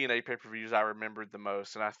of the TNA pay per views I remembered the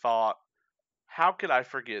most, and I thought, how could I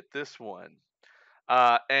forget this one?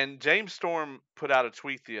 And James Storm put out a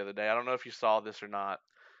tweet the other day. I don't know if you saw this or not,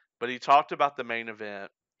 but he talked about the main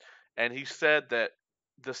event, and he said that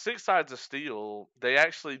the Six Sides of Steel, they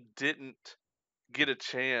actually didn't get a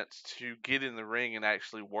chance to get in the ring and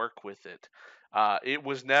actually work with it. It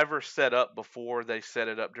was never set up before they set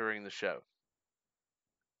it up during the show.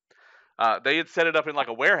 They had set it up in like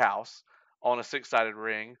a warehouse on a six-sided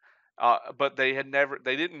ring, but they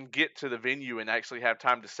didn't get to the venue and actually have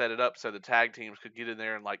time to set it up so the tag teams could get in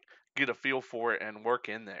there and like get a feel for it and work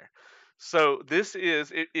in there. So this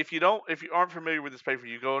is, if you aren't familiar with this pay per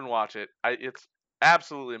view, go and watch it. It's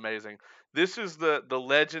absolutely amazing. This is the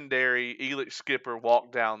legendary Elix Skipper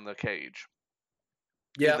walk down the cage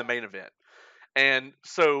in the Yep. main event, and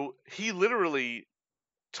so he literally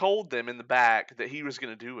told them in the back that he was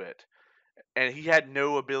going to do it, and he had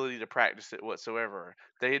no ability to practice it whatsoever.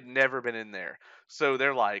 They had never been in there. So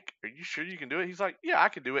they're like, "Are you sure you can do it?" He's like, "Yeah, I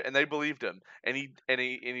can do it." And they believed him. And he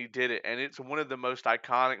did it. And it's one of the most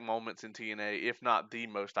iconic moments in TNA, if not the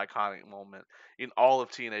most iconic moment in all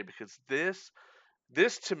of TNA, because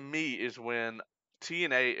this to me is when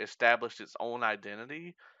TNA established its own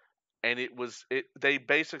identity, and they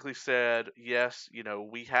basically said, yes,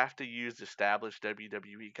 we have to use established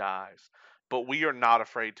WWE guys, but we are not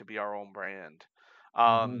afraid to be our own brand. Mhm.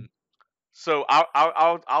 um so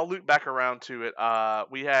I'll loop back around to it.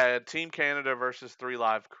 We had Team Canada versus Three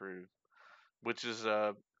Live Crew, which is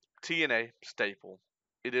a TNA staple.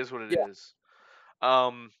 It is what it Yeah. is.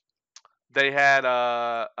 They had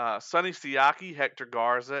Sonny Siaki, Hector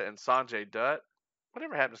Garza, and Sanjay Dutt.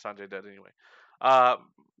 Whatever happened to Sanjay Dutt anyway? uh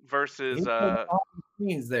He's versus working behind the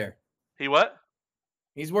scenes there. he what?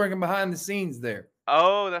 He's working behind the scenes there.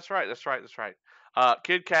 Oh, that's right. That's right. That's right.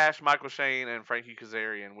 Kid Cash, Michael Shane, and Frankie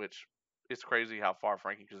Kazarian, which it's crazy how far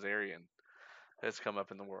Frankie Kazarian has come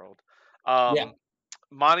up in the world. Yeah. Um,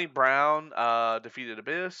 Monty Brown defeated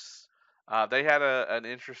Abyss. They had an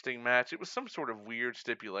interesting match. It was some sort of weird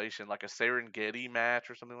stipulation, like a Serengeti match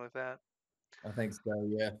or something like that. I think so.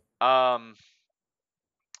 Yeah. Um,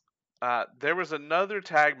 there was another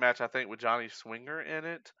tag match, I think, with Johnny Swinger in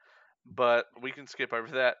it, but we can skip over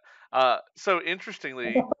that. So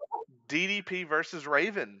interestingly, DDP versus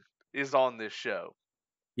Raven is on this show,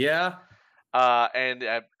 Yeah. and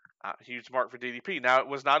huge mark for DDP. Now it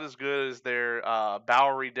was not as good as their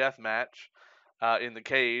Bowery death match in the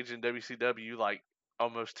cage in WCW like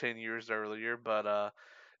almost 10 years earlier, but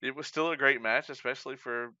it was still a great match, especially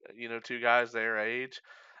for two guys their age.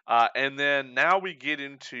 And then now we get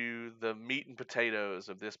into the meat and potatoes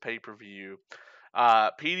of this pay per view.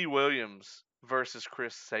 Petey Williams versus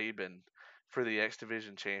Chris Sabin for the X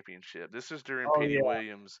Division Championship. This is during Oh Petey yeah.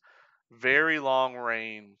 Williams' very long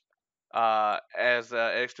reign as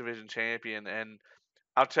X Division champion, and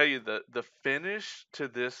I'll tell you the finish to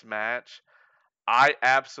this match, I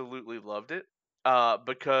absolutely loved it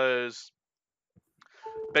because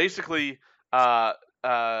basically uh,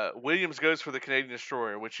 Williams goes for the Canadian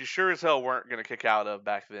Destroyer, which you sure as hell weren't going to kick out of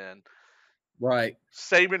back then. Right.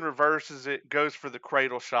 Saban reverses it, goes for the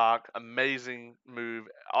cradle shock. Amazing move.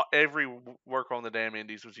 Every work on the damn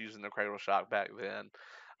Indies was using the cradle shock back then.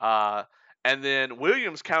 Uh, and then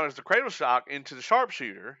Williams counters the cradle shock into the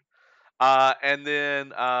sharpshooter. And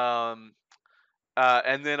then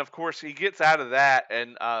of course, he gets out of that,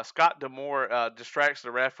 and Scott D'Amore distracts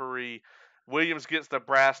the referee. Williams gets the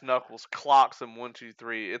brass knuckles, clocks him 1, 2,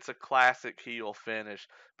 3. It's a classic heel finish,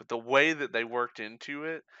 but the way that they worked into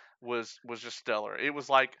it was just stellar. It was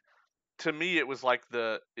like, to me, it was like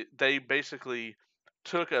they basically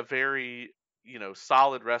took a very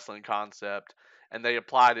solid wrestling concept and they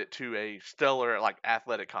applied it to a stellar like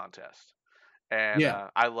athletic contest, and Yeah.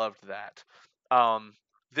 I loved that. Um,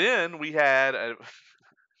 then we had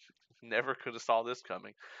never could have saw this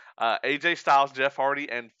coming. AJ Styles, Jeff Hardy,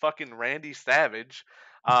 and fucking Randy Savage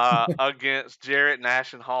against Jarrett,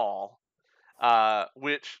 Nash, and Hall.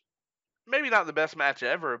 Which maybe not the best match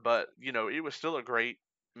ever, but it was still a great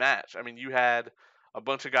match. I mean, you had a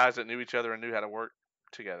bunch of guys that knew each other and knew how to work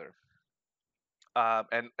together,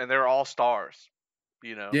 and they're all stars.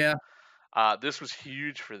 You know, Yeah. this was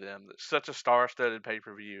huge for them. Such a star-studded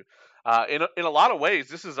pay-per-view. In a lot of ways,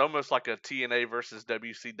 this is almost like a TNA versus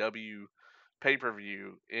WCW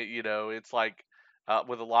pay-per-view. It's like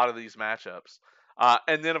with a lot of these matchups.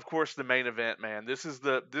 And then, of course, the main event, man. This is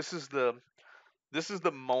the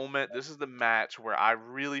moment. This is the match where I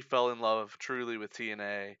really fell in love truly with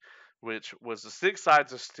TNA, which was the Six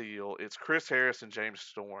Sides of Steel. It's Chris Harris and James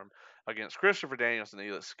Storm against Christopher Daniels and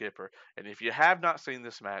Elix Skipper. And if you have not seen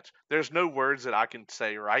this match, there's no words that I can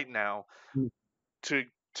say right now to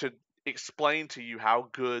to explain to you how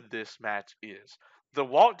good this match is. The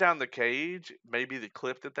walk down the cage, maybe the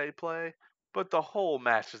clip that they play, but the whole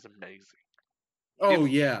match is amazing. Oh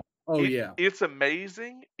It's yeah. Oh it yeah. it's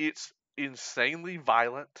amazing. It's insanely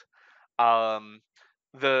violent. Um,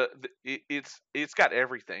 it's got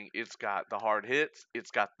everything. It's got the hard hits.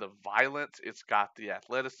 It's got the violence. It's got the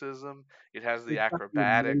athleticism. It has the It's got the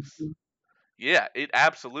acrobatics. emotion. Yeah, it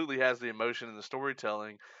absolutely has the emotion and the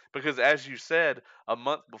storytelling because, as you said, a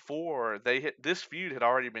month before this feud had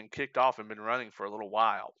already been kicked off and been running for a little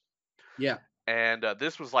while, Yeah. and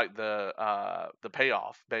this was like the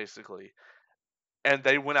payoff basically, and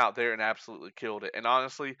they went out there and absolutely killed it. And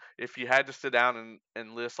honestly, if you had to sit down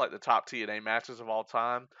and list like the top TNA matches of all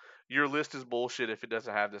time, your list is bullshit if it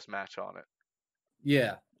doesn't have this match on it.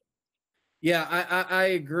 Yeah. Yeah, I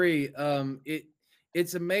agree.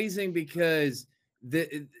 It's amazing because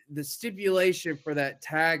the stipulation for that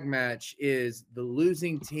tag match is the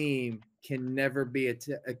losing team can never be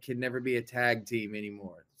can never be a tag team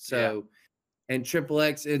anymore. Yeah, So, and Triple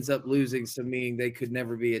X ends up losing, so meaning they could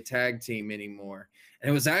never be a tag team anymore. And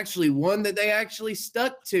it was actually one that they actually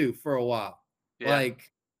stuck to for a while. yeah,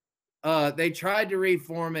 Like they tried to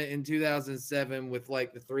reform it in 2007 with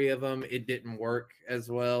like the three of them. It didn't work as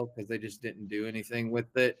well because they just didn't do anything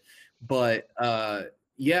with it. But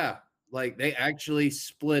yeah, like they actually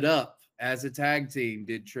split up as a tag team,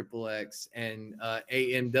 did Triple X and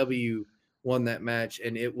AMW won that match,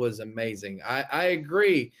 and it was amazing. I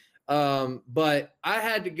agree. But I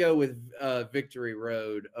had to go with Victory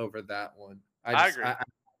Road over that one. I agree. I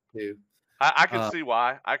do. I could Uh, see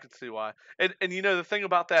why. I could see why. And the thing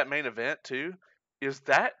about that main event too is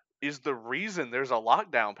that is the reason there's a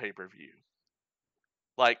lockdown pay-per-view.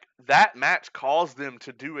 Like that match caused them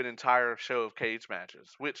to do an entire show of cage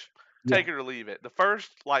matches, which yeah, take it or leave it. The first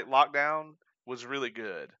like lockdown was really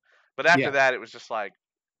good. But after yeah, that it was just like,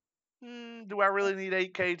 do I really need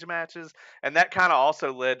 8 cage matches? And that kind of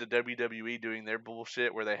also led to WWE doing their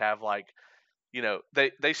bullshit where they have like,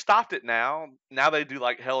 they stopped it now. Now they do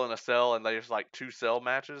like Hell in a Cell and there's like 2 cell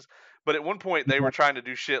matches. But at one point they were trying to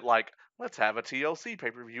do shit like, let's have a TLC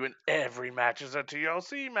pay per view and every match is a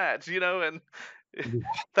TLC match, and yeah.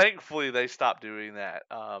 thankfully they stopped doing that.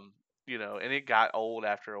 And it got old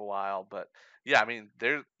after a while. But yeah, I mean,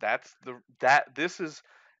 this is,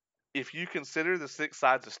 if you consider the Six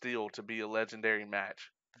Sides of Steel to be a legendary match,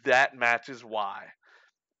 that match is why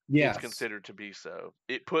it's Yes. considered to be so.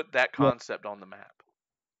 It put that Yeah. concept on the map.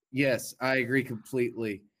 Yes, I agree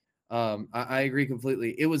completely. I agree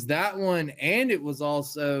completely. It was that one, and it was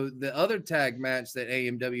also the other tag match that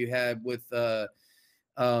AMW had with the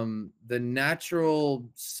Natural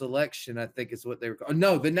Selection, I think is what they were called.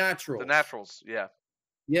 No, the The Naturals. Naturals, yeah.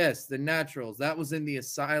 Yes, the Naturals. That was in the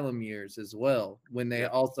Asylum years as well, when they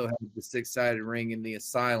Yep. also had the six-sided ring in the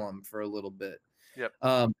Asylum for a little bit. Yep.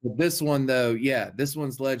 But this one though, yeah, this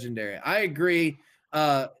one's legendary. I agree.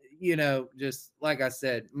 Just like I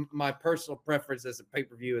said, my personal preference as a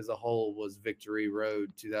pay-per-view as a whole was Victory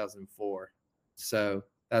Road 2004. So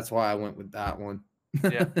that's why I went with that one.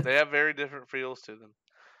 Yeah. They have very different feels to them.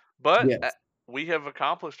 But Yes. we have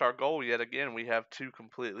accomplished our goal yet again. We have two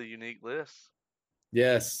completely unique lists.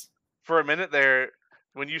 Yes. For a minute there,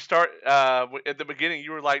 when you start at the beginning,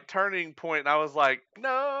 you were like turning point, and I was like,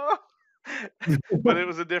 no, but it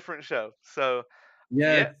was a different show. So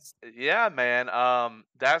yeah, Yes. yeah, man.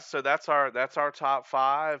 That's our top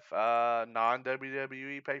five non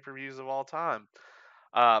WWE pay per views of all time.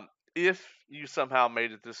 Um, if you somehow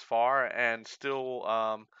made it this far and still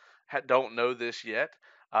don't know this yet,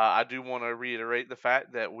 I do want to reiterate the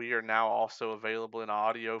fact that we are now also available in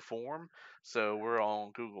audio form. So we're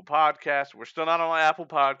on Google Podcasts. We're still not on Apple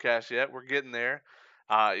Podcasts yet. We're getting there.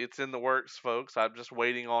 It's in the works, folks. I'm just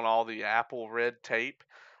waiting on all the Apple red tape.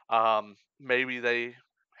 Maybe they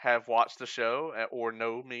have watched the show or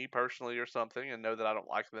know me personally or something and know that I don't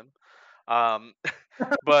like them. Um,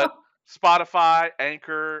 but Spotify,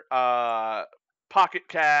 Anchor, Pocket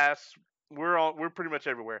Casts, we're pretty much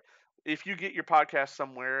everywhere. If you get your podcast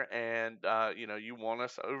somewhere and you want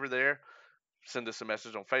us over there, send us a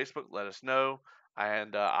message on Facebook, let us know,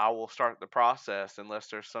 and I will start the process unless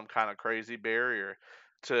there's some kind of crazy barrier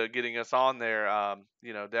to getting us on there.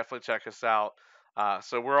 Definitely check us out.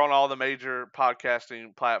 So we're on all the major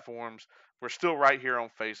podcasting platforms. We're still right here on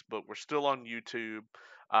Facebook. We're still on YouTube,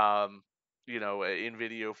 in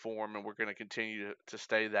video form, and we're going to continue to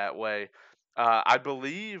stay that way. I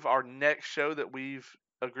believe our next show that we've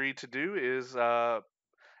agreed to do is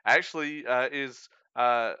actually is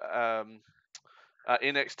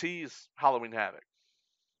NXT's Halloween Havoc.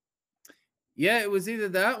 Yeah, it was either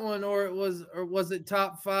that one or was it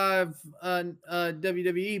top 5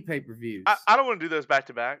 WWE pay-per-views? I don't want to do those back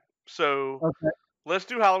to back, so Okay. let's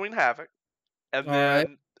do Halloween Havoc, and All right.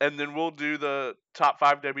 then we'll do the top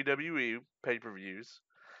 5 WWE pay per views,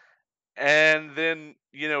 and then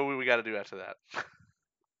what we got to do after that.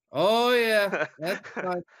 Oh yeah, that's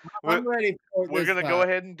fine. I'm ready for it We're this gonna go time.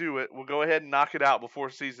 ahead and do it. We'll go ahead and knock it out before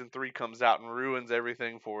season 3 comes out and ruins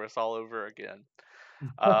everything for us all over again.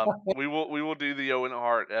 We will do the Owen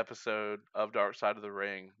Hart episode of Dark Side of the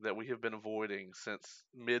Ring that we have been avoiding since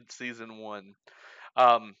mid season 1.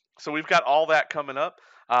 So we've got all that coming up.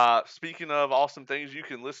 Speaking of awesome things you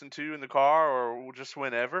can listen to in the car or just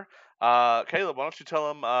whenever, Caleb, why don't you tell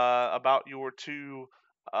them about your two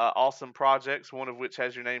awesome projects, one of which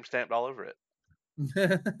has your name stamped all over it.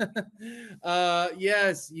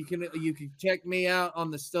 Yes, you can check me out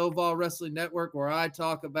on the Stovall Wrestling Network, where I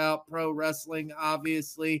talk about pro wrestling,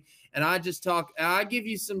 obviously, and I give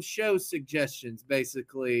you some show suggestions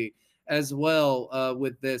basically as well.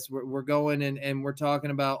 With this, we're going and we're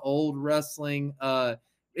talking about old wrestling,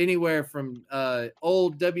 anywhere from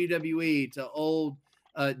old WWE to old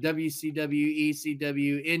WCW,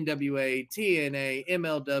 ECW, NWA, TNA,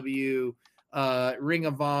 MLW, Ring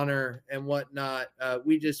of Honor and whatnot.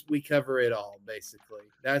 We cover it all basically.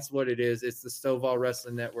 That's what it is. It's the Stovall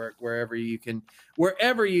Wrestling Network, wherever you can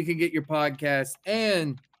get your podcast.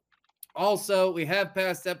 And also, we have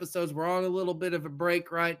past episodes. We're on a little bit of a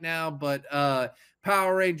break right now, but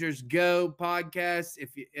Power Rangers Go podcast.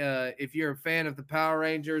 If you're a fan of the Power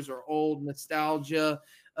Rangers or old nostalgia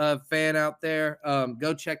fan out there,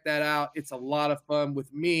 go check that out. It's a lot of fun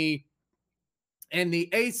with me and the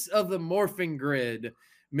ace of the morphing grid,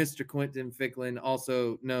 Mr. Quentin Ficklin,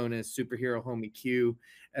 also known as Superhero Homie Q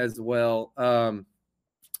as well.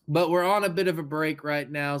 But we're on a bit of a break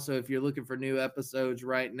right now, so if you're looking for new episodes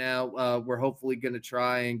right now, we're hopefully going to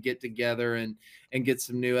try and get together and get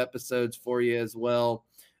some new episodes for you as well.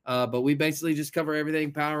 But we basically just cover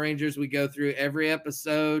everything Power Rangers. We go through every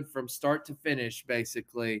episode from start to finish,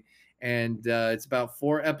 basically. And it's about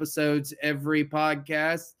 4 episodes every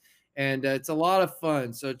podcast. And it's a lot of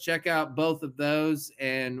fun. So check out both of those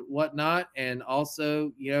and whatnot. And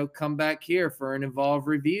also, come back here for an Evolve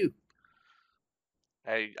review.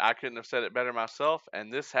 Hey, I couldn't have said it better myself.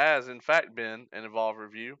 And this has, in fact, been an Evolve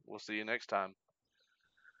review. We'll see you next time.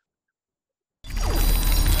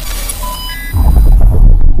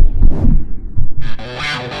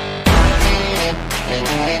 Wow.